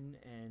happen,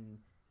 and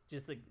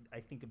just like I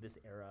think of this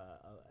era,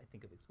 I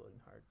think of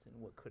Exploding Hearts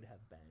and what could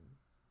have been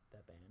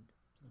that band.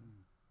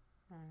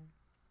 So.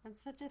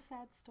 That's such a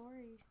sad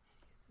story.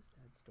 It's a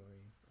sad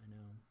story. I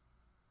know.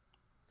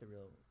 It's a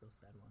real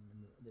sad one.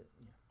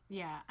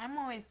 Yeah, I'm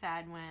always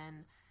sad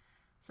when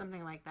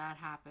something like that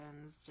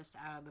happens just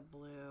out of the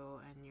blue,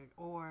 and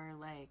or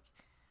like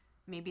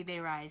maybe they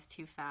rise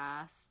too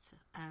fast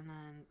and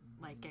then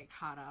like get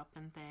caught up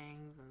in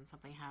things and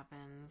something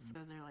happens.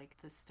 Those are like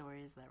the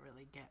stories that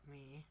really get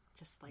me,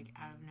 just like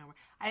out of nowhere.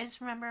 I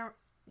just remember,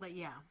 like, I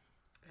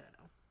don't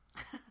know.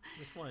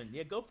 Which one?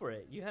 Yeah, go for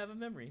it. You have a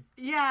memory.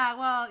 Yeah,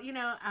 well,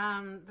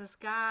 this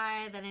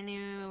guy that I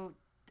knew,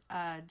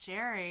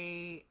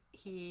 Jerry,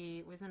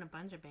 he was in a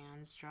bunch of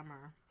bands,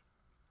 drummer.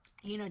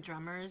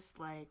 Drummers,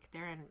 like,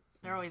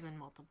 they're always in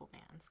multiple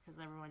bands because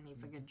everyone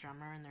needs a good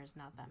drummer, and there's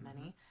not that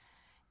many.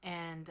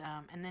 And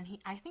then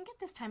I think at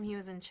this time he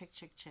was in Chick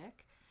Chick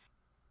Chick,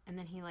 and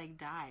then he like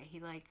died. He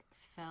like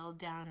fell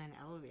down an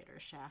elevator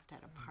shaft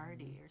at a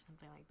party or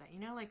something like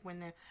that. Like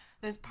when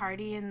those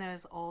party in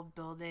those old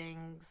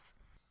buildings.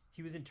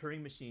 He was in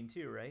Turing Machine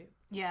too, right?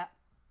 Yeah.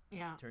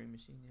 Turing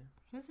Machine, yeah.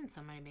 He was in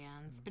so many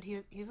bands, but he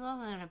was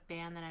also in a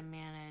band that I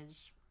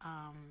managed.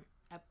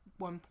 At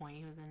one point,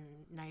 he was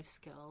in Knife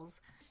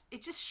Skills.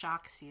 It just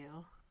shocks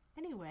you.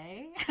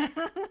 Anyway,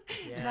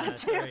 yeah,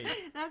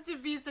 not to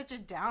be such a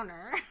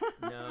downer.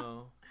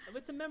 No, but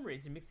it's a memory.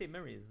 It's a mixtape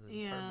memories.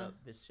 Part about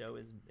this show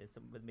is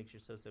what makes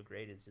your show so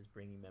great is just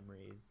bringing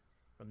memories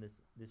from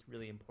this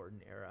really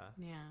important era.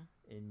 Yeah.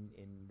 In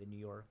the New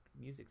York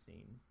music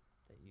scene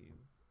that you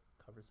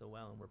cover so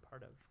well and we're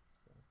part of.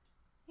 So.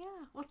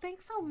 Yeah. Well,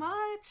 thanks so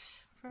much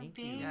for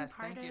being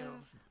part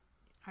of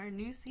our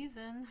new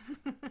season.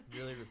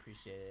 Really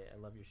appreciate it. I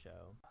love your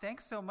show.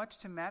 Thanks so much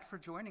to Matt for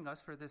joining us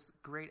for this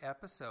great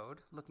episode,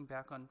 looking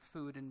back on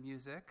food and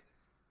music.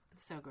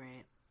 So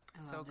great.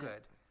 I loved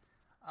good.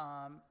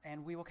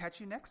 And we will catch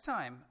you next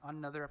time on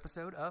another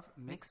episode of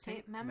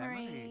Mixtape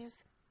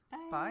Memories. Bye.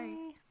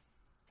 Bye.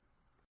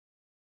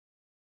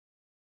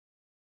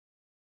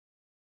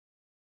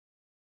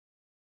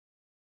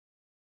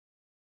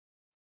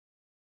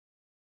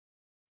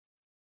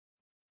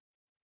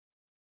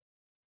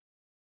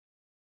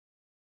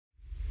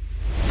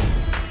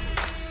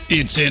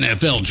 It's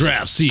NFL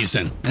draft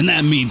season, and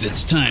that means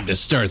it's time to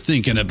start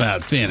thinking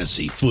about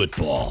fantasy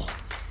football.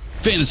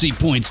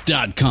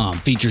 FantasyPoints.com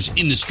features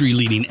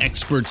industry-leading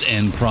experts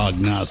and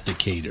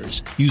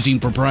prognosticators using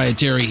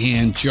proprietary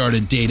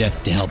hand-charted data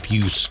to help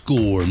you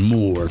score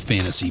more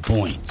fantasy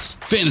points.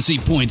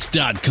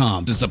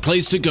 FantasyPoints.com is the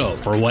place to go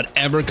for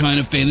whatever kind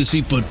of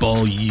fantasy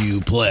football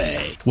you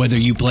play. Whether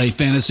you play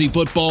fantasy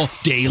football,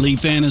 daily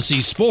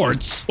fantasy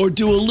sports, or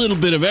do a little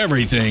bit of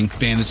everything,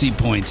 Fantasy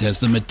Points has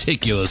the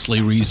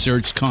meticulously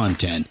researched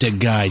content to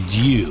guide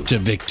you to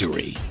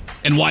victory.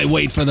 And why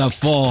wait for the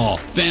fall?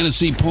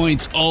 Fantasy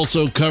Points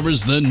also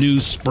covers the new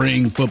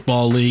spring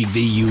football league,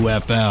 the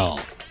UFL.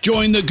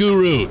 Join the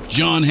guru,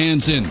 John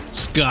Hansen,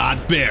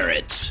 Scott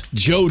Barrett.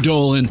 Joe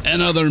Dolan,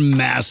 and other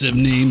massive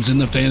names in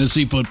the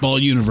fantasy football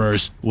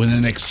universe with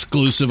an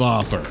exclusive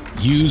offer.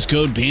 Use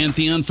code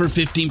Pantheon for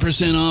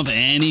 15% off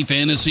any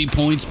Fantasy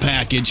Points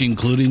package,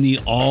 including the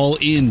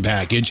all-in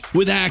package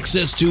with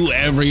access to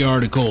every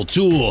article,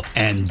 tool,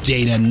 and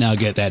data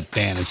nugget that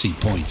Fantasy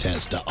Points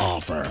has to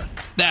offer.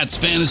 That's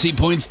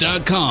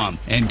fantasypoints.com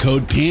and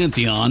code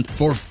Pantheon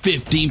for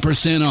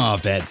 15%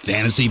 off at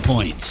Fantasy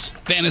Points.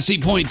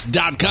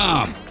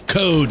 Fantasypoints.com,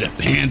 code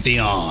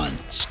Pantheon.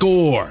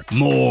 Score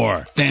more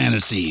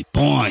fantasy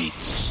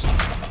points.